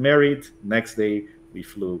we got married, next day we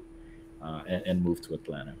flew and moved to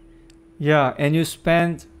Atlanta. Yeah, and you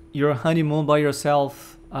spent your honeymoon by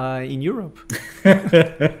yourself in Europe.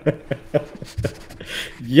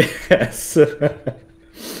 Yes.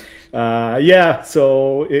 Yeah,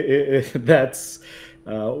 so that's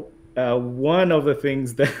one of the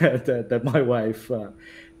things that my wife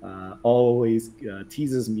always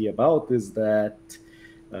teases me about, is that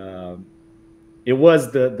it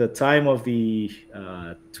was the time of the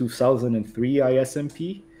 2003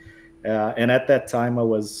 ISMP. And at that time, I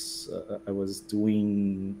was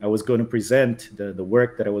going to present the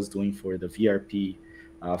work that I was doing for the VRP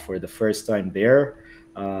for the first time there.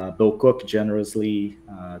 Bill Cook generously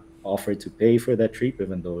offered to pay for that trip,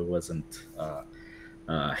 even though it wasn't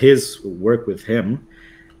his work with him.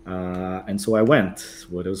 And so I went.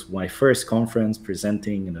 Well, it was my first conference,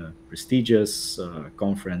 presenting in a prestigious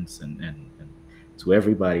conference and to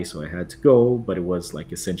everybody. So I had to go, but it was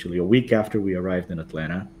like essentially a week after we arrived in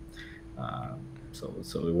Atlanta.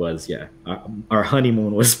 So it was, yeah, our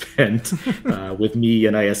honeymoon was spent with me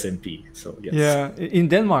and ISMP. So yes. Yeah, in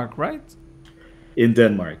Denmark, right? In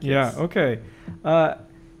Denmark, yes. Yeah, okay.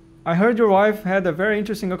 I heard your wife had a very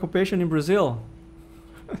interesting occupation in Brazil.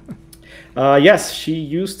 Yes, she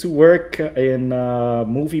used to work in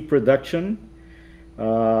movie production.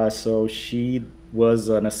 So she was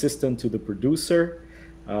an assistant to the producer.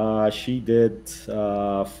 She did,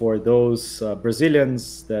 for those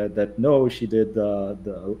Brazilians that know, she did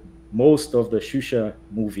the most of the Xuxa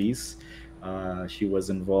movies. She was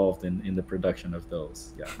involved in the production of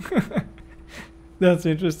those. Yeah. That's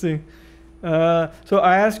interesting. So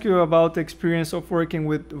I asked you about the experience of working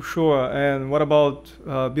with Showa, and what about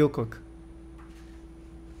Bill Cook?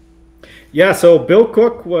 Yeah, so Bill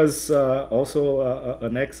Cook was also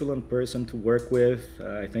an excellent person to work with.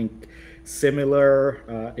 I think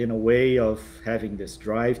similar in a way of having this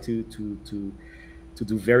drive to do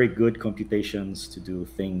very good computations, to do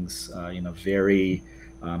things in a very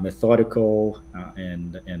methodical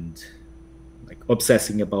and like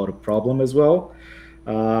obsessing about a problem as well.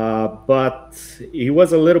 But he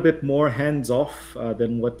was a little bit more hands off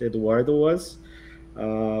than what Eduardo was,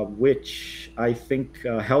 which I think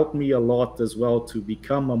helped me a lot as well to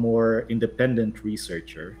become a more independent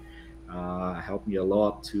researcher. Helped me a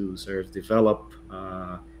lot to sort of develop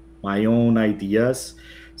my own ideas.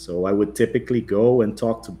 So I would typically go and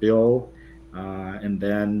talk to Bill, and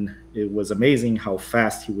then it was amazing how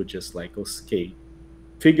fast he would just like, okay,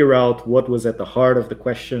 figure out what was at the heart of the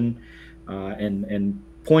question, and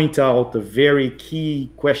point out the very key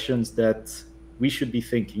questions that we should be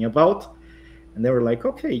thinking about. And they were like,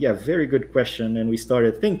 okay, yeah, very good question. And we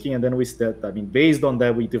started thinking, and then we said, I mean, based on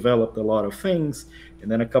that, we developed a lot of things. And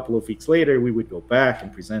then a couple of weeks later, we would go back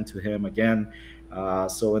and present to him again.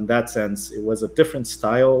 So in that sense, it was a different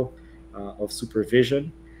style of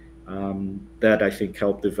supervision that I think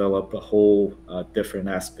helped develop a whole different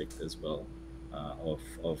aspect as well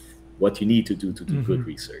of what you need to do good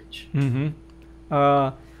research.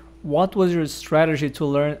 Uh, what was your strategy to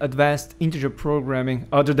learn advanced integer programming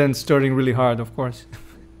other than studying really hard, of course?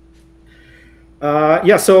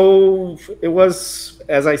 Yeah, so it was,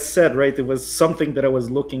 as I said, right, it was something that I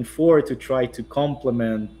was looking for to try to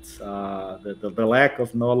complement the lack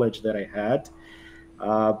of knowledge that I had.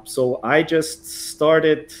 So I just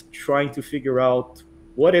started trying to figure out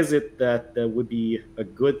what is it that would be a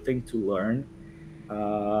good thing to learn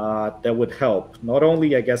that would help. Not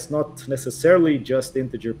only, I guess, not necessarily just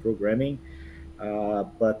integer programming,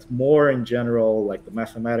 but more in general, like the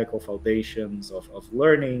mathematical foundations of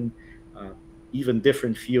learning, even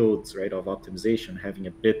different fields, right, of optimization, having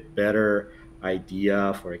a bit better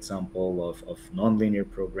idea, for example, of nonlinear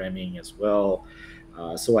programming as well.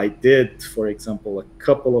 So I did, for example, a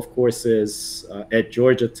couple of courses at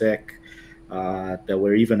GeorgiaTech that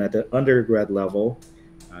were even at the undergrad level,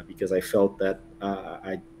 because I felt that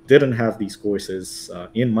I didn't have these courses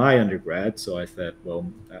in my undergrad. So I thought, well,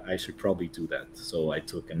 I should probably do that. So I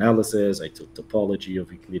took analysis, I took topology of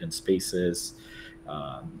Euclidean spaces,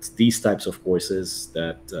 these types of courses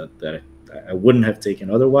that I wouldn't have taken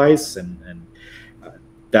otherwise, and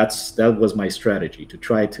that was my strategy, to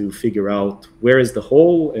try to figure out where is the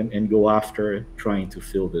hole and go after trying to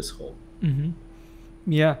fill this hole.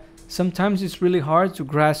 Yeah, sometimes it's really hard to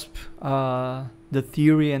grasp the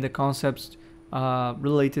theory and the concepts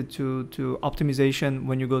related to optimization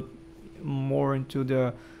when you go more into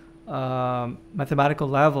the mathematical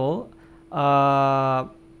level.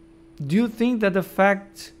 Do you think that the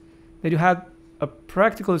fact that you had a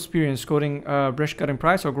practical experience coding brush cutting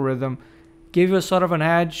price algorithm gave you a sort of an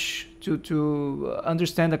edge to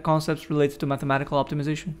understand the concepts related to mathematical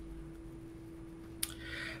optimization?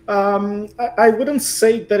 I wouldn't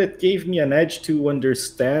say that it gave me an edge to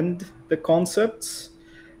understand the concepts.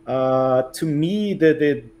 To me,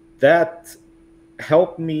 that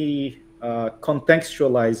helped me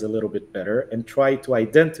contextualize a little bit better and try to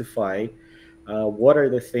identify what are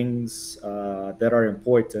the things that are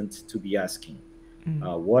important to be asking.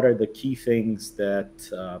 What are the key things that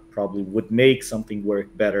probably would make something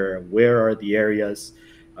work better? Where are the areas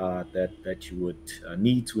that you would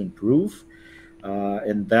need to improve?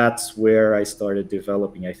 And that's where I started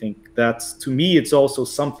developing. I think that's, to me, it's also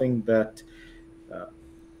something that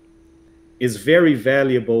is very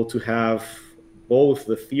valuable to have both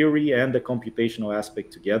the theory and the computational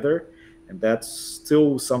aspect together. And that's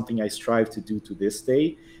still something I strive to do to this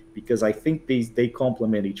day, because I think they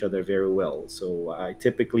complement each other very well. So I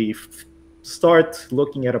typically start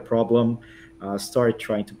looking at a problem, start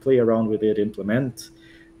trying to play around with it, implement,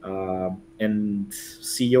 and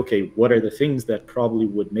see, okay, what are the things that probably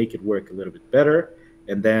would make it work a little bit better,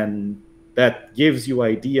 and then that gives you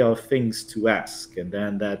idea of things to ask, and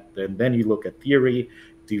then you look at theory,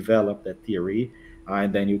 develop that theory,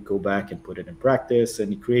 and then you go back and put it in practice,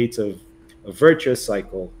 and it creates a virtuous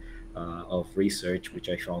cycle of research, which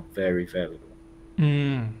I found very valuable.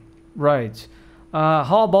 Right.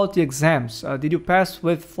 How about the exams? Did you pass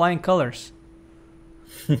with flying colors?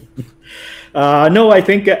 No, I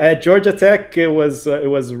think at Georgia Tech it was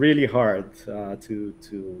really hard to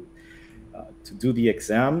do the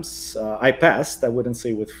exams. I passed. I wouldn't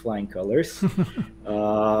say with flying colors,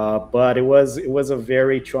 but it was a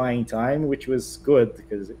very trying time, which was good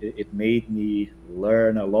because it made me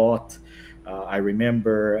learn a lot. I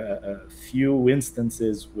remember a few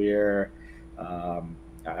instances where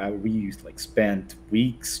we like spent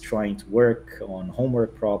weeks trying to work on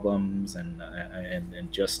homework problems and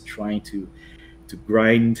just trying to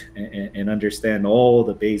grind and understand all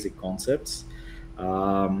the basic concepts.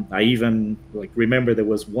 I even like remember there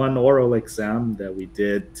was one oral exam that we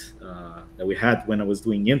did that we had when I was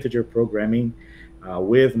doing integer programming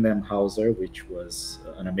with Nemhauser, which was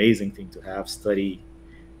an amazing thing to have study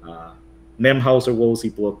Nemhauser-Woolsey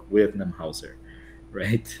book with Nemhauser,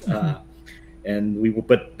 right?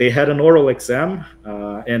 But they had an oral exam,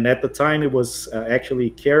 and at the time it was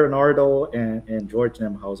actually Karen Ardle and George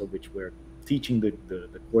Nemhauser, which were teaching the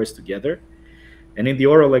course together. And in the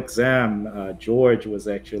oral exam, George was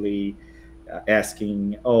actually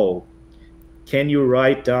asking, "Oh, can you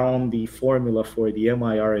write down the formula for the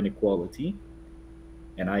MIR inequality?"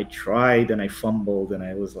 And I tried and I fumbled and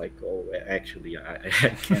I was like, "Oh, actually, I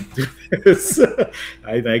can't do this."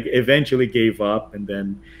 I eventually gave up. And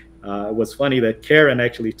then it was funny that Karen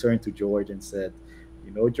actually turned to George and said,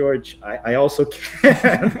 "You know, George, I also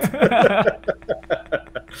can't."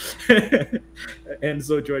 And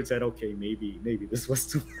so George said, "Okay, maybe this was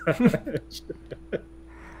too much."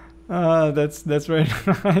 That's very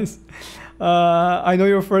nice. I know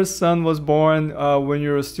your first son was born when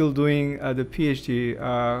you were still doing the PhD.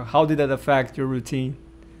 How did that affect your routine?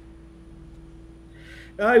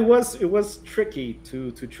 It was tricky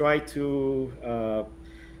to try to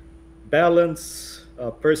balance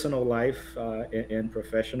personal life and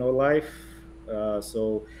professional life.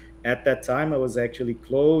 So at that time, I was actually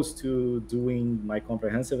close to doing my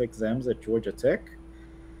comprehensive exams at GeorgiaTech.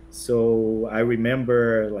 So I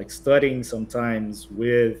remember like studying sometimes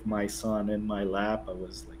with my son in my lap. I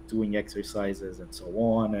was like doing exercises and so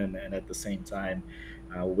on, and at the same time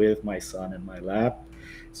with my son in my lap.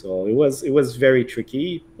 So it was very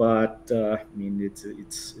tricky, but I mean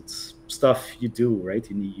it's stuff you do, right?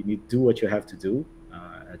 You need to do what you have to do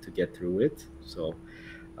to get through it. So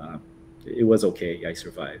uh, it was okay. I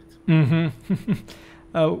survived. Mm-hmm.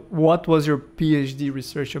 What was your PhD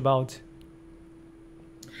research about?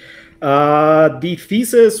 The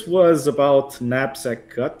thesis was about knapsack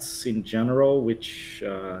cuts in general, which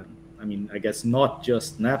I mean, I guess not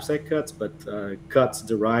just knapsack cuts, but cuts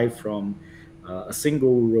derived from a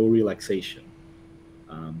single row relaxation.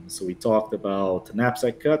 So we talked about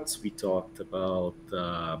knapsack cuts, we talked about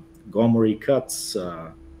Gomory cuts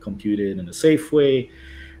computed in a safe way,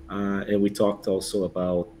 and we talked also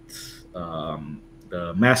about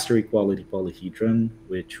the master equality polyhedron,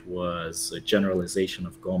 which was a generalization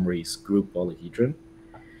of Gomory's group polyhedron.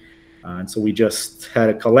 And so we just had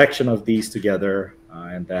a collection of these together,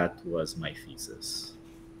 and that was my thesis.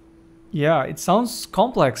 Yeah, it sounds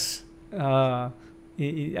complex. I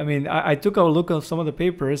mean, I took a look at some of the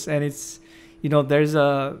papers, and it's, there's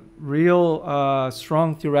a real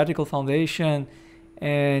strong theoretical foundation,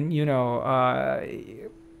 and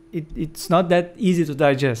it's not that easy to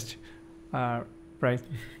digest, right?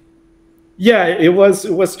 Yeah, it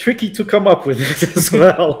was tricky to come up with it as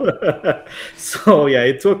well. So yeah,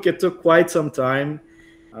 it took quite some time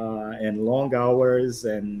and long hours,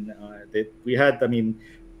 and we had, I mean,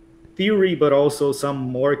 theory, but also some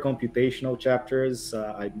more computational chapters.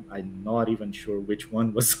 I'm not even sure which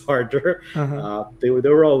one was harder. Uh-huh. They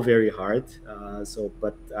were all very hard.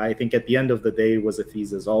 But I think at the end of the day, it was a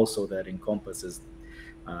thesis also that encompasses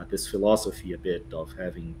this philosophy a bit of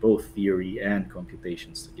having both theory and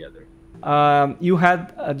computations together. You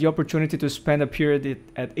had the opportunity to spend a period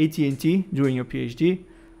at AT&T during your PhD.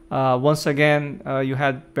 Once again, you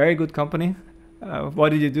had very good company. What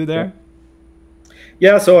did you do Yeah. there?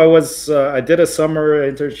 Yeah, so I did a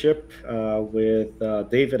summer internship with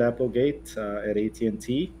David Applegate at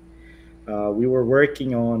AT&T. We were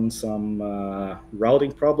working on some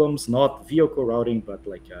routing problems, not vehicle routing, but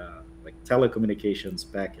like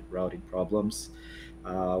telecommunications packet routing problems.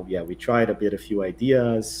 Yeah, we tried a few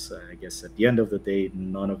ideas. I guess at the end of the day,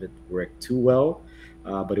 none of it worked too well,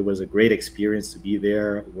 but it was a great experience to be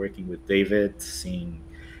there, working with David, seeing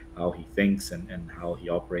how he thinks and how he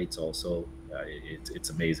operates. Also, it's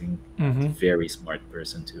amazing. He's a Mm-hmm. very smart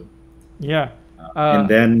person too. Yeah. And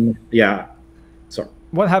then, yeah, sorry.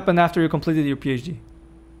 What happened after you completed your PhD?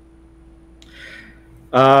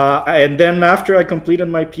 And then after I completed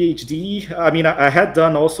my PhD, I mean, I had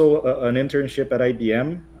done also an internship at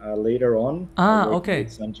IBM later on, working with Okay.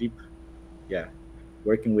 Sanjeev. Yeah,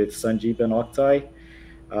 working with Sanjeev and Oktay.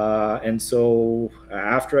 And so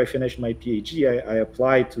after I finished my PhD, I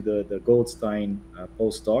applied to the Goldstine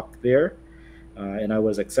postdoc there, and I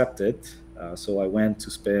was accepted. So I went to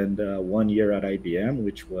spend 1 year at IBM,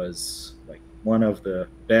 which was like one of the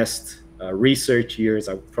best research years.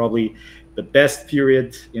 I probably the best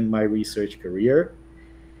period in my research career.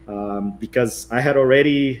 because I had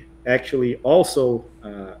already actually also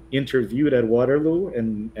interviewed at Waterloo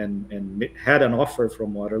and had an offer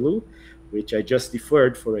from Waterloo, which I just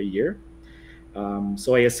deferred for a year.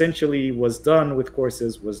 So I essentially was done with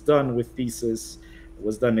courses, was done with thesis,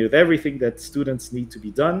 was done with everything that students need to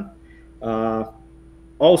be done.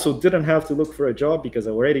 Also didn't have to look for a job because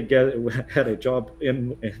I already had a job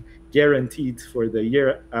guaranteed for the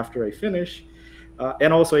year after I finish.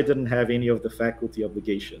 And also I didn't have any of the faculty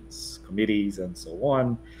obligations, committees, and so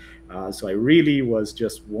on. So I really was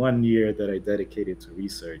just 1 year that I dedicated to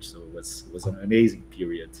research. So it was an amazing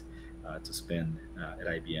period to spend at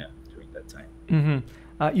IBM during that time.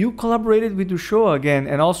 Mm-hmm. You collaborated with Uchoa again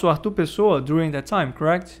and also Arthur Pessoa during that time,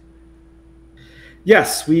 correct?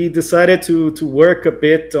 Yes, we decided to work a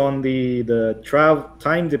bit on the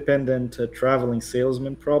time-dependent traveling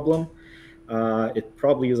salesman problem. It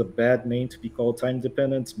probably is a bad name to be called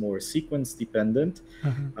time-dependent. It's more sequence-dependent.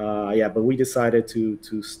 Yeah, but we decided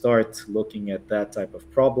to start looking at that type of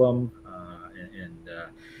problem, and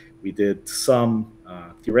we did some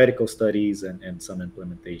theoretical studies and some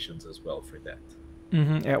implementations as well for that.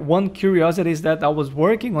 Yeah, one curiosity is that I was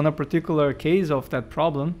working on a particular case of that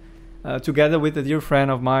problem together with a dear friend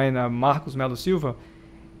of mine, Marcos Melo Silva,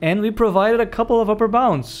 and we provided a couple of upper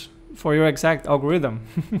bounds for your exact algorithm.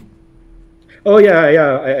 Oh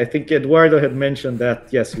yeah. I think Eduardo had mentioned that.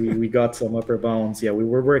 Yes, we got some upper bounds. Yeah, we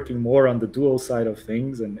were working more on the dual side of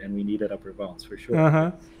things, and we needed upper bounds for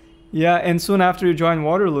sure. Yeah, and soon after you joined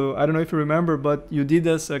Waterloo, I don't know if you remember, but you did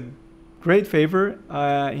us a great favor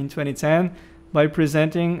in 2010 by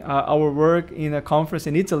presenting our work in a conference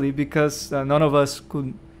in Italy because none of us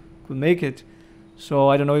could make it. So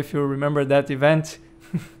I don't know if you remember that event.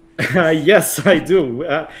 Yes, I do.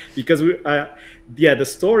 Because the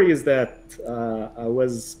story is that I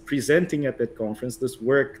was presenting at that conference this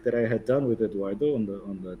work that I had done with Eduardo on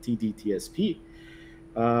the TD-TSP.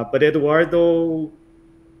 But Eduardo,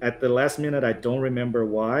 at the last minute, I don't remember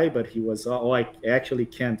why, but he was, I actually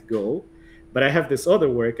can't go. But I have this other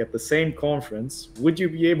work at the same conference. Would you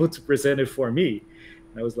be able to present it for me?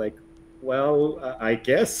 And I was like, well, I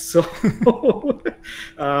guess so.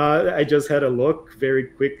 I just had a look very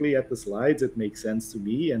quickly at the slides. It makes sense to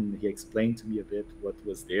me, and he explained to me a bit what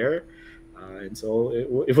was there. And so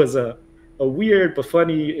it was a weird but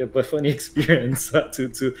funny experience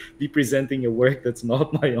to be presenting a work that's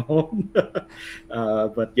not my own.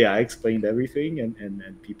 But yeah, I explained everything,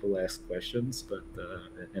 and people asked questions. But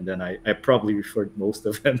and then I probably referred most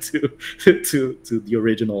of them to the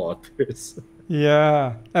original authors.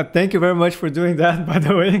 Yeah, thank you very much for doing that, by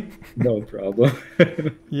the way. No problem.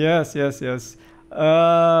 Yes.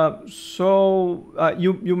 So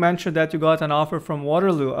you mentioned that you got an offer from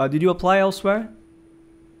Waterloo. Did you apply elsewhere?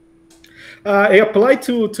 I applied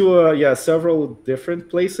to several different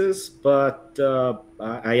places, but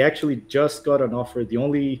I actually just got an offer. The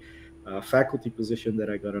only faculty position that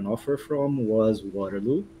I got an offer from was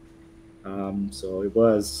Waterloo. So it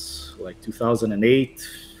was like 2008.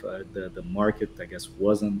 The market, I guess,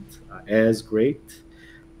 wasn't as great.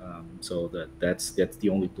 So that's the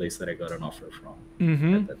only place that I got an offer from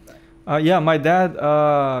at that time. Yeah, my dad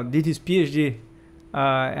did his PhD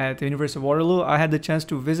at the University of Waterloo. I had the chance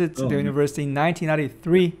to visit the university in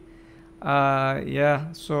 1993.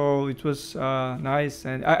 Yeah, so it was nice,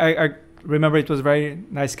 and I remember it was a very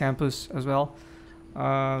nice campus as well.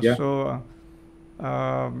 Yeah. So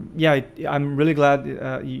yeah, I'm really glad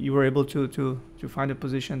you were able to find a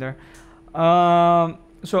position there.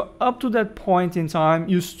 So up to that point in time,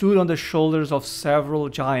 you stood on the shoulders of several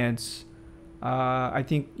giants. I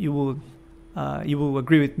think you will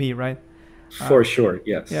agree with me, right? For sure,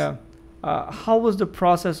 yes. Yeah. How was the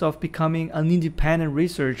process of becoming an independent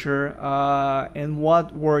researcher, and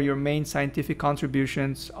what were your main scientific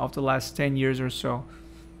contributions of the last 10 years or so?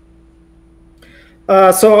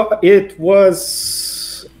 So it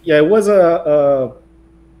was a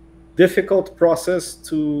difficult process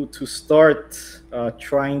to start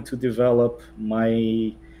trying to develop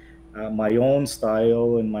my own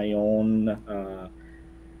style and my own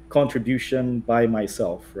contribution by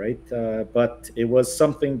myself, right? But it was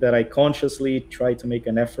something that I consciously tried to make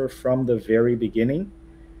an effort from the very beginning.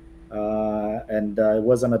 And it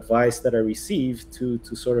was an advice that I received to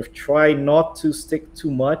sort of try not to stick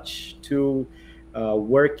too much to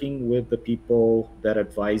working with the people that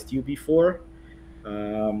advised you before,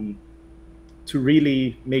 to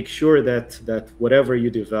really make sure that whatever you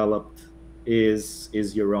developed is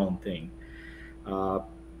your own thing.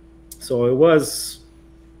 So it was,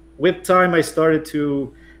 with time, I started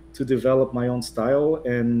to develop my own style,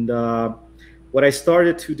 and what I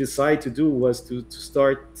started to decide to do was to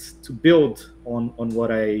start to build on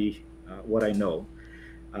what I know,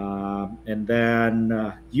 and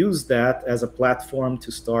then use that as a platform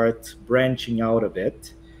to start branching out a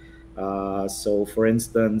bit. So, for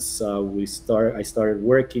instance, I started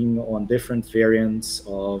working on different variants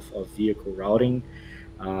of vehicle routing.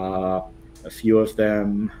 Uh, a few of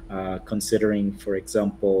them considering, for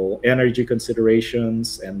example, energy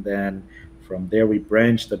considerations, and then from there we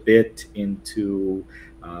branched a bit into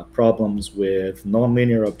problems with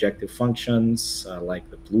nonlinear objective functions, like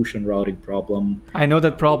the pollution routing problem. I know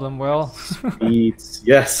that problem well. Speeds,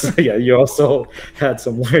 yes, yeah. You also had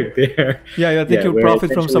some work there. Yeah, I think Yeah, you where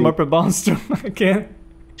profit from some essentially, upper bounds too. Again.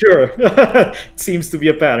 sure, seems to be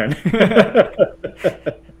a pattern.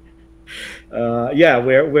 Yeah,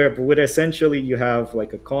 where essentially you have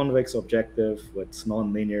like a convex objective that's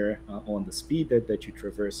nonlinear on the speed that you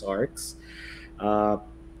traverse arcs. Uh,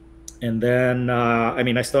 and then, I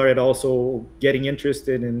mean, I started also getting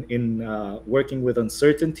interested in working with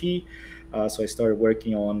uncertainty. So I started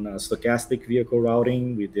working on stochastic vehicle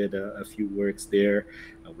routing. We did a few works there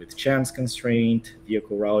with chance constraint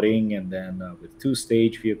vehicle routing, and then with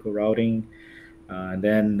two-stage vehicle routing. And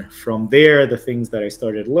then from there, the things that I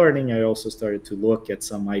started learning, I also started to look at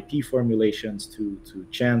some IP formulations to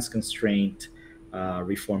chance constraint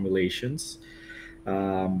reformulations.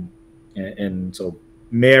 And so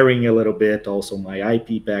marrying a little bit also my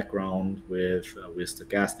IP background with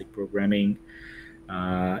stochastic programming.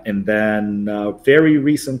 And then very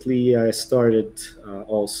recently, I started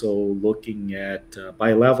also looking at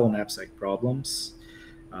bilevel knapsack problems.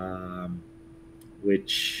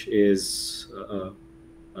 Which is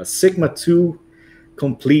a sigma 2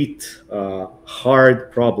 complete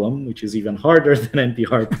hard problem, which is even harder than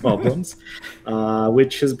NP-hard problems,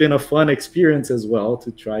 which has been a fun experience as well,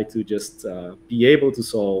 to try to just be able to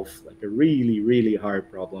solve like a really, really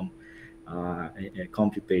hard problem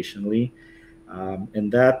computationally.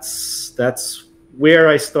 And that's where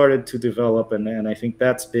I started to develop, and I think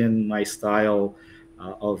that's been my style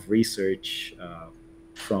of research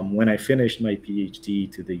from when I finished my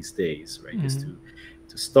PhD to these days, right? Mm-hmm. Is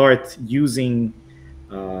to start using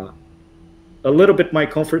a little bit my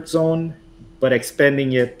comfort zone, but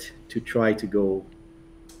expanding it to try to go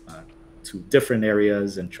to different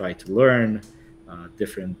areas and try to learn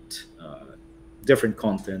different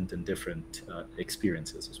content and different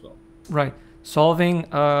experiences as well. Right. Solving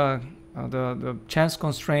the chance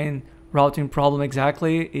constraint routing problem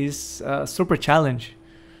exactly is a super challenge.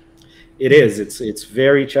 It is. It's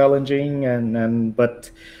very challenging,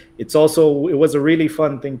 but it was a really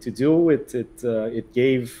fun thing to do. It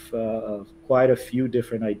gave quite a few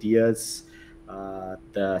different ideas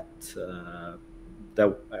that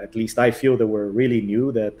at least I feel that were really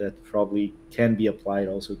new, that probably can be applied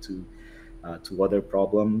also to other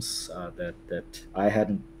problems that I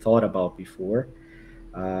hadn't thought about before.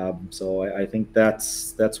 So I think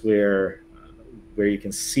that's where you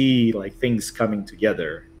can see like things coming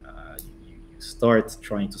together. You start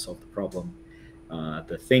trying to solve the problem.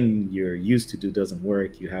 The thing you're used to do doesn't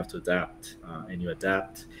work. You have to adapt, and you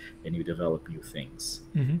adapt, and you develop new things.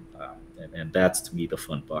 Mm-hmm. And that's, to me, the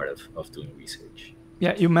fun part of doing research.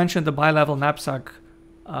 Yeah, you mentioned the bilevel knapsack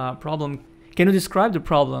problem. Can you describe the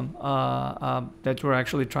problem that you're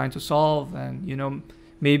actually trying to solve, and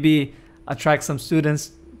maybe attract some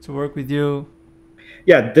students to work with you?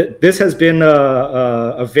 Yeah, this has been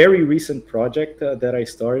a very recent project that I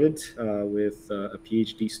started with a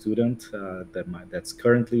PhD student that's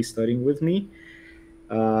currently studying with me.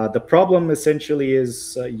 The problem essentially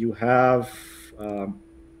is you have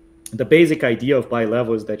the basic idea of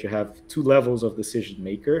bilevel is that you have two levels of decision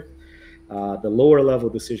maker. The lower level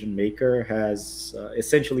decision maker has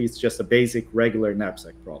essentially, it's just a basic regular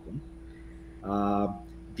knapsack problem.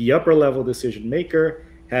 The upper level decision maker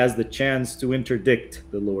has the chance to interdict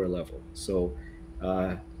the lower level. So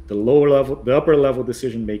the upper level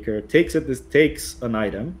decision maker takes an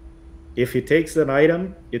item. If he takes an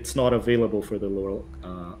item, it's not available for the lower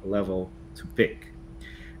level to pick.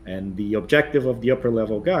 And the objective of the upper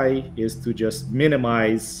level guy is to just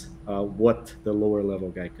minimize what the lower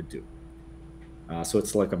level guy could do. So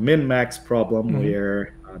it's like a min-max problem, mm-hmm.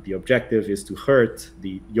 where the objective is to hurt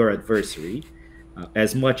your adversary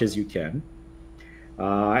as much as you can.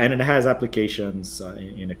 And it has applications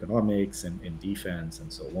in economics and in defense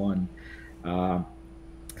and so on.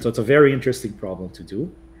 So it's a very interesting problem to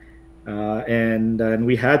do. And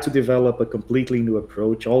we had to develop a completely new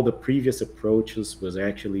approach. All the previous approaches was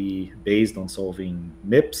actually based on solving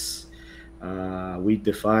MIPS. We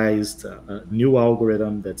devised a new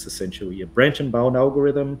algorithm that's essentially a branch and bound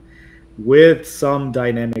algorithm with some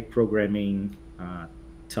dynamic programming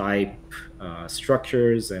type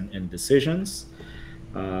structures and decisions.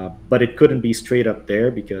 But it couldn't be straight up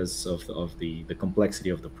there because of the complexity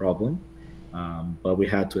of the problem. But we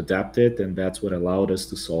had to adapt it, and that's what allowed us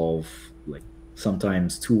to solve like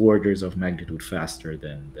sometimes 2 orders of magnitude faster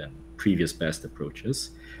than previous best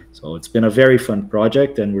approaches. So it's been a very fun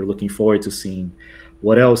project, and we're looking forward to seeing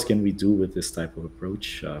what else can we do with this type of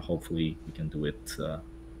approach. Hopefully we can do it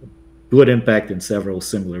good impact in several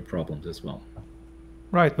similar problems as well.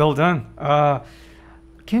 Right, well done.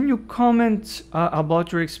 Can you comment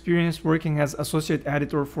about your experience working as associate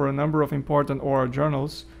editor for a number of important OR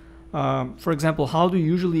journals? For example, how do you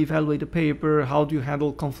usually evaluate a paper? How do you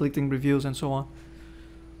handle conflicting reviews and so on?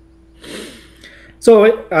 So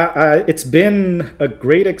it's been a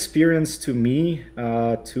great experience to me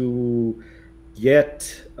to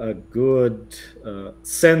get a good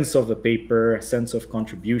sense of the paper, sense of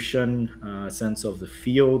contribution, sense of the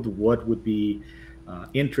field, what would be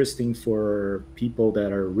interesting for people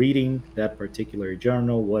that are reading that particular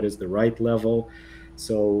journal, what is the right level.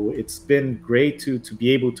 So it's been great to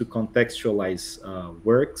be able to contextualize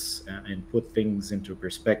works and put things into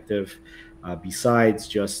perspective besides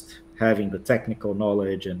just having the technical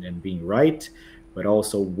knowledge and being right, but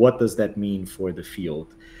also what does that mean for the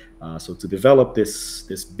field. So to develop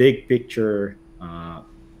this big picture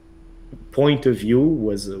point of view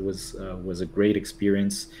was a great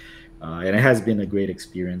experience, and it has been a great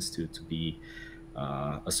experience to be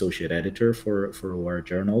associate editor for our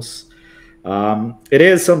journals. It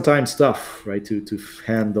is sometimes tough, right, to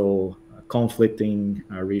handle conflicting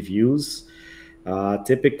reviews.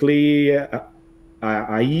 Typically,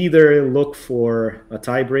 I either look for a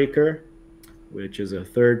tiebreaker, which is a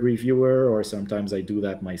third reviewer, or sometimes I do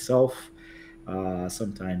that myself.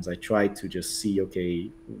 Sometimes I try to just see, okay,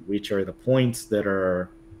 which are the points that are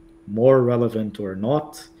more relevant or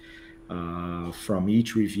not from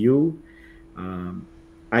each review.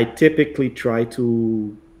 I typically try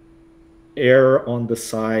to err on the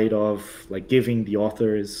side of like giving the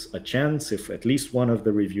authors a chance. If at least one of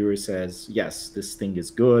the reviewers says, yes, this thing is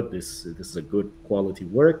good, this is a good quality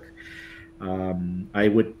work, I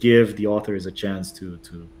would give the authors a chance to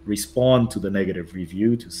respond to the negative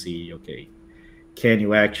review to see, okay, can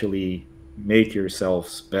you actually make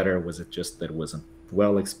yourselves better? Was it just that it wasn't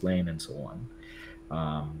well explained and so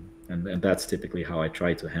on? And that's typically how I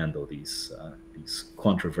try to handle these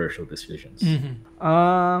controversial decisions.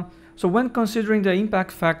 Mm-hmm. So when considering the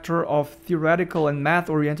impact factor of theoretical and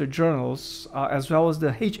math-oriented journals, as well as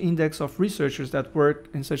the H-index of researchers that work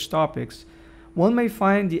in such topics, one may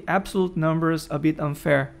find the absolute numbers a bit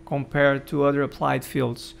unfair compared to other applied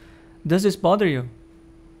fields. Does this bother you?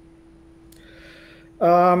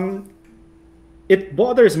 It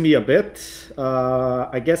bothers me a bit.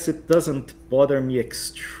 I guess it doesn't bother me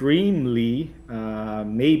extremely,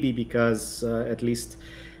 maybe because at least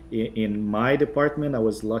in my department, I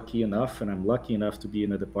was lucky enough, and I'm lucky enough to be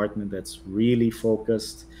in a department that's really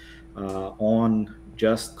focused on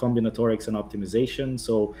just combinatorics and optimization.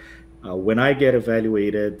 So when I get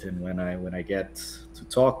evaluated and when I get to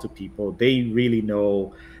talk to people, they really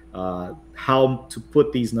know how to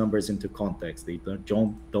put these numbers into context. They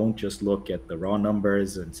don't just look at the raw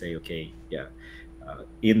numbers and say, okay, yeah,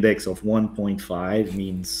 index of 1.5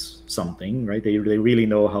 means something, right? They really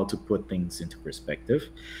know how to put things into perspective.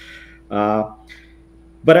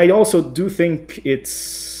 But I also do think it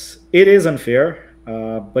is unfair,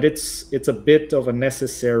 but it's a bit of a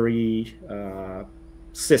necessary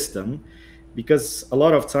system, because a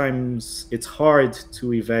lot of times it's hard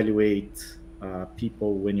to evaluate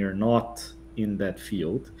people when you're not in that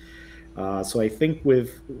field. So I think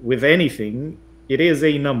with anything, it is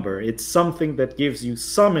a number. It's something that gives you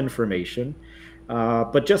some information,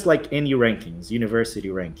 but just like any rankings, university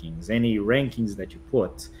rankings, any rankings that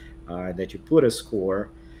you put a score,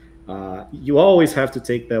 you always have to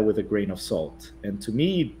take that with a grain of salt. And to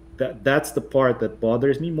me, that's the part that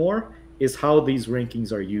bothers me more, is how these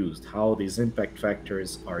rankings are used, how these impact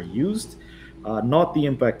factors are used, not the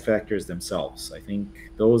impact factors themselves. I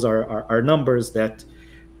think those are numbers that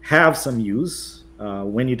have some use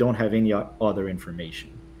when you don't have any other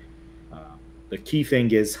information. The key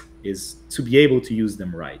thing is to be able to use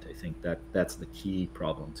them right. I think that's the key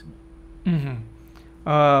problem to me.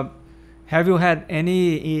 Mm-hmm. Have you had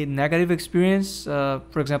any negative experience,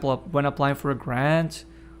 for example, when applying for a grant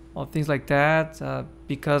or things like that,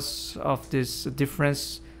 because of this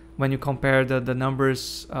difference when you compare the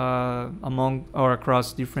numbers among or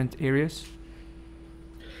across different areas?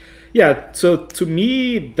 Yeah, so to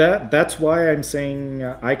me, that's why I'm saying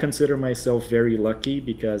I consider myself very lucky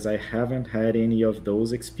because I haven't had any of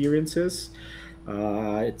those experiences.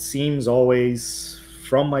 It seems always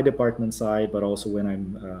from my department side, but also when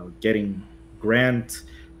I'm getting grant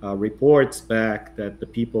reports back that the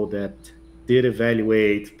people that did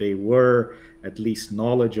evaluate, they were at least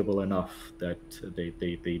knowledgeable enough that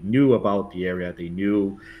they knew about the area, they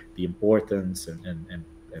knew the importance and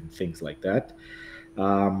things like that.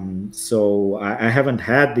 So I haven't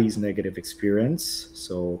had these negative experience.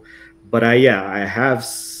 So, but I have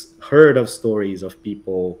heard of stories of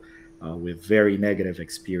people with very negative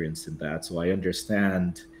experience in that. So I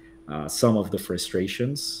understand some of the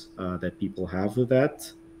frustrations that people have with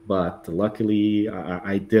that. But luckily,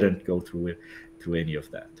 I didn't go through it through any of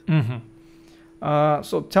that.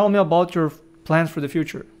 So tell me about your plans for the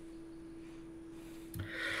future.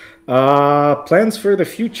 Plans for the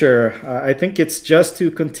future. I think it's just to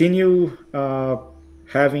continue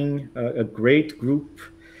having a great group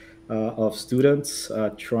of students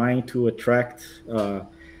trying to attract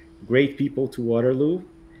great people to Waterloo.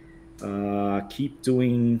 Keep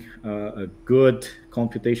doing a good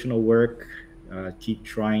computational work. Keep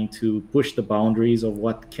trying to push the boundaries of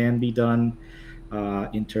what can be done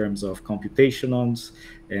in terms of computations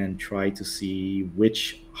and try to see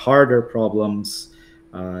which harder problems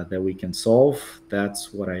that we can solve.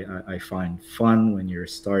 That's what I find fun when you're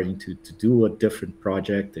starting to do a different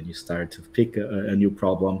project and you start to pick a new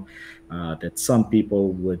problem that some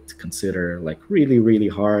people would consider like really, really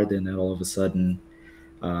hard. And then all of a sudden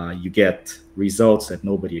you get results that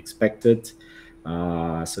nobody expected.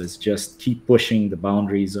 So it's just keep pushing the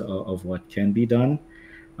boundaries of what can be done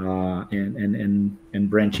and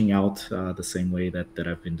branching out the same way that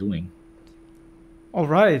I've been doing. All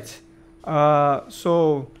right.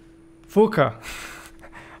 So, Fuka,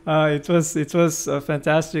 it was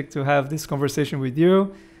fantastic to have this conversation with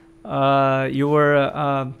you. You were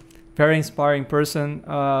a very inspiring person,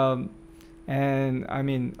 and I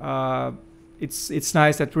mean, it's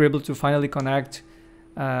nice that we're able to finally connect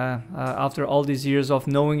after all these years of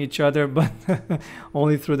knowing each other, but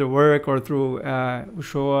only through the work or through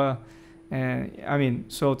Ushoa. And I mean,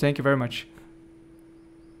 so thank you very much.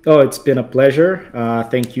 Oh, it's been a pleasure.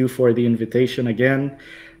 Thank you for the invitation again.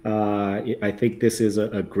 I think this is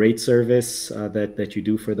a great service that you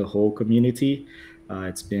do for the whole community.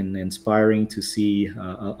 It's been inspiring to see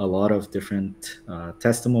a lot of different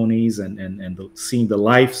testimonies and seeing the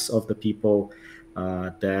lives of the people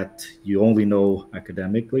that you only know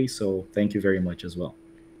academically. So thank you very much as well.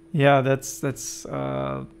 Yeah, that's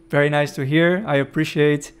very nice to hear. I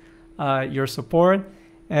appreciate your support.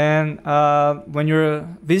 And when you're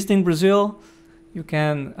visiting Brazil, you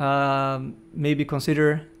can maybe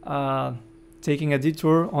consider taking a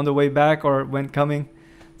detour on the way back or when coming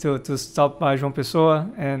to stop by João Pessoa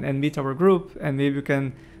and meet our group. And maybe you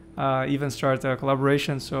can even start a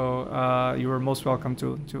collaboration. So you are most welcome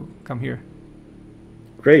to come here.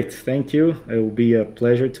 Great. Thank you. It will be a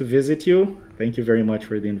pleasure to visit you. Thank you very much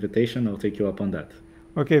for the invitation. I'll take you up on that.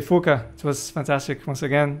 Okay, Fuka, it was fantastic once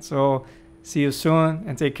again. So see you soon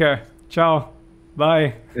and take care. Ciao.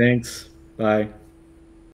 Bye. Thanks. Bye.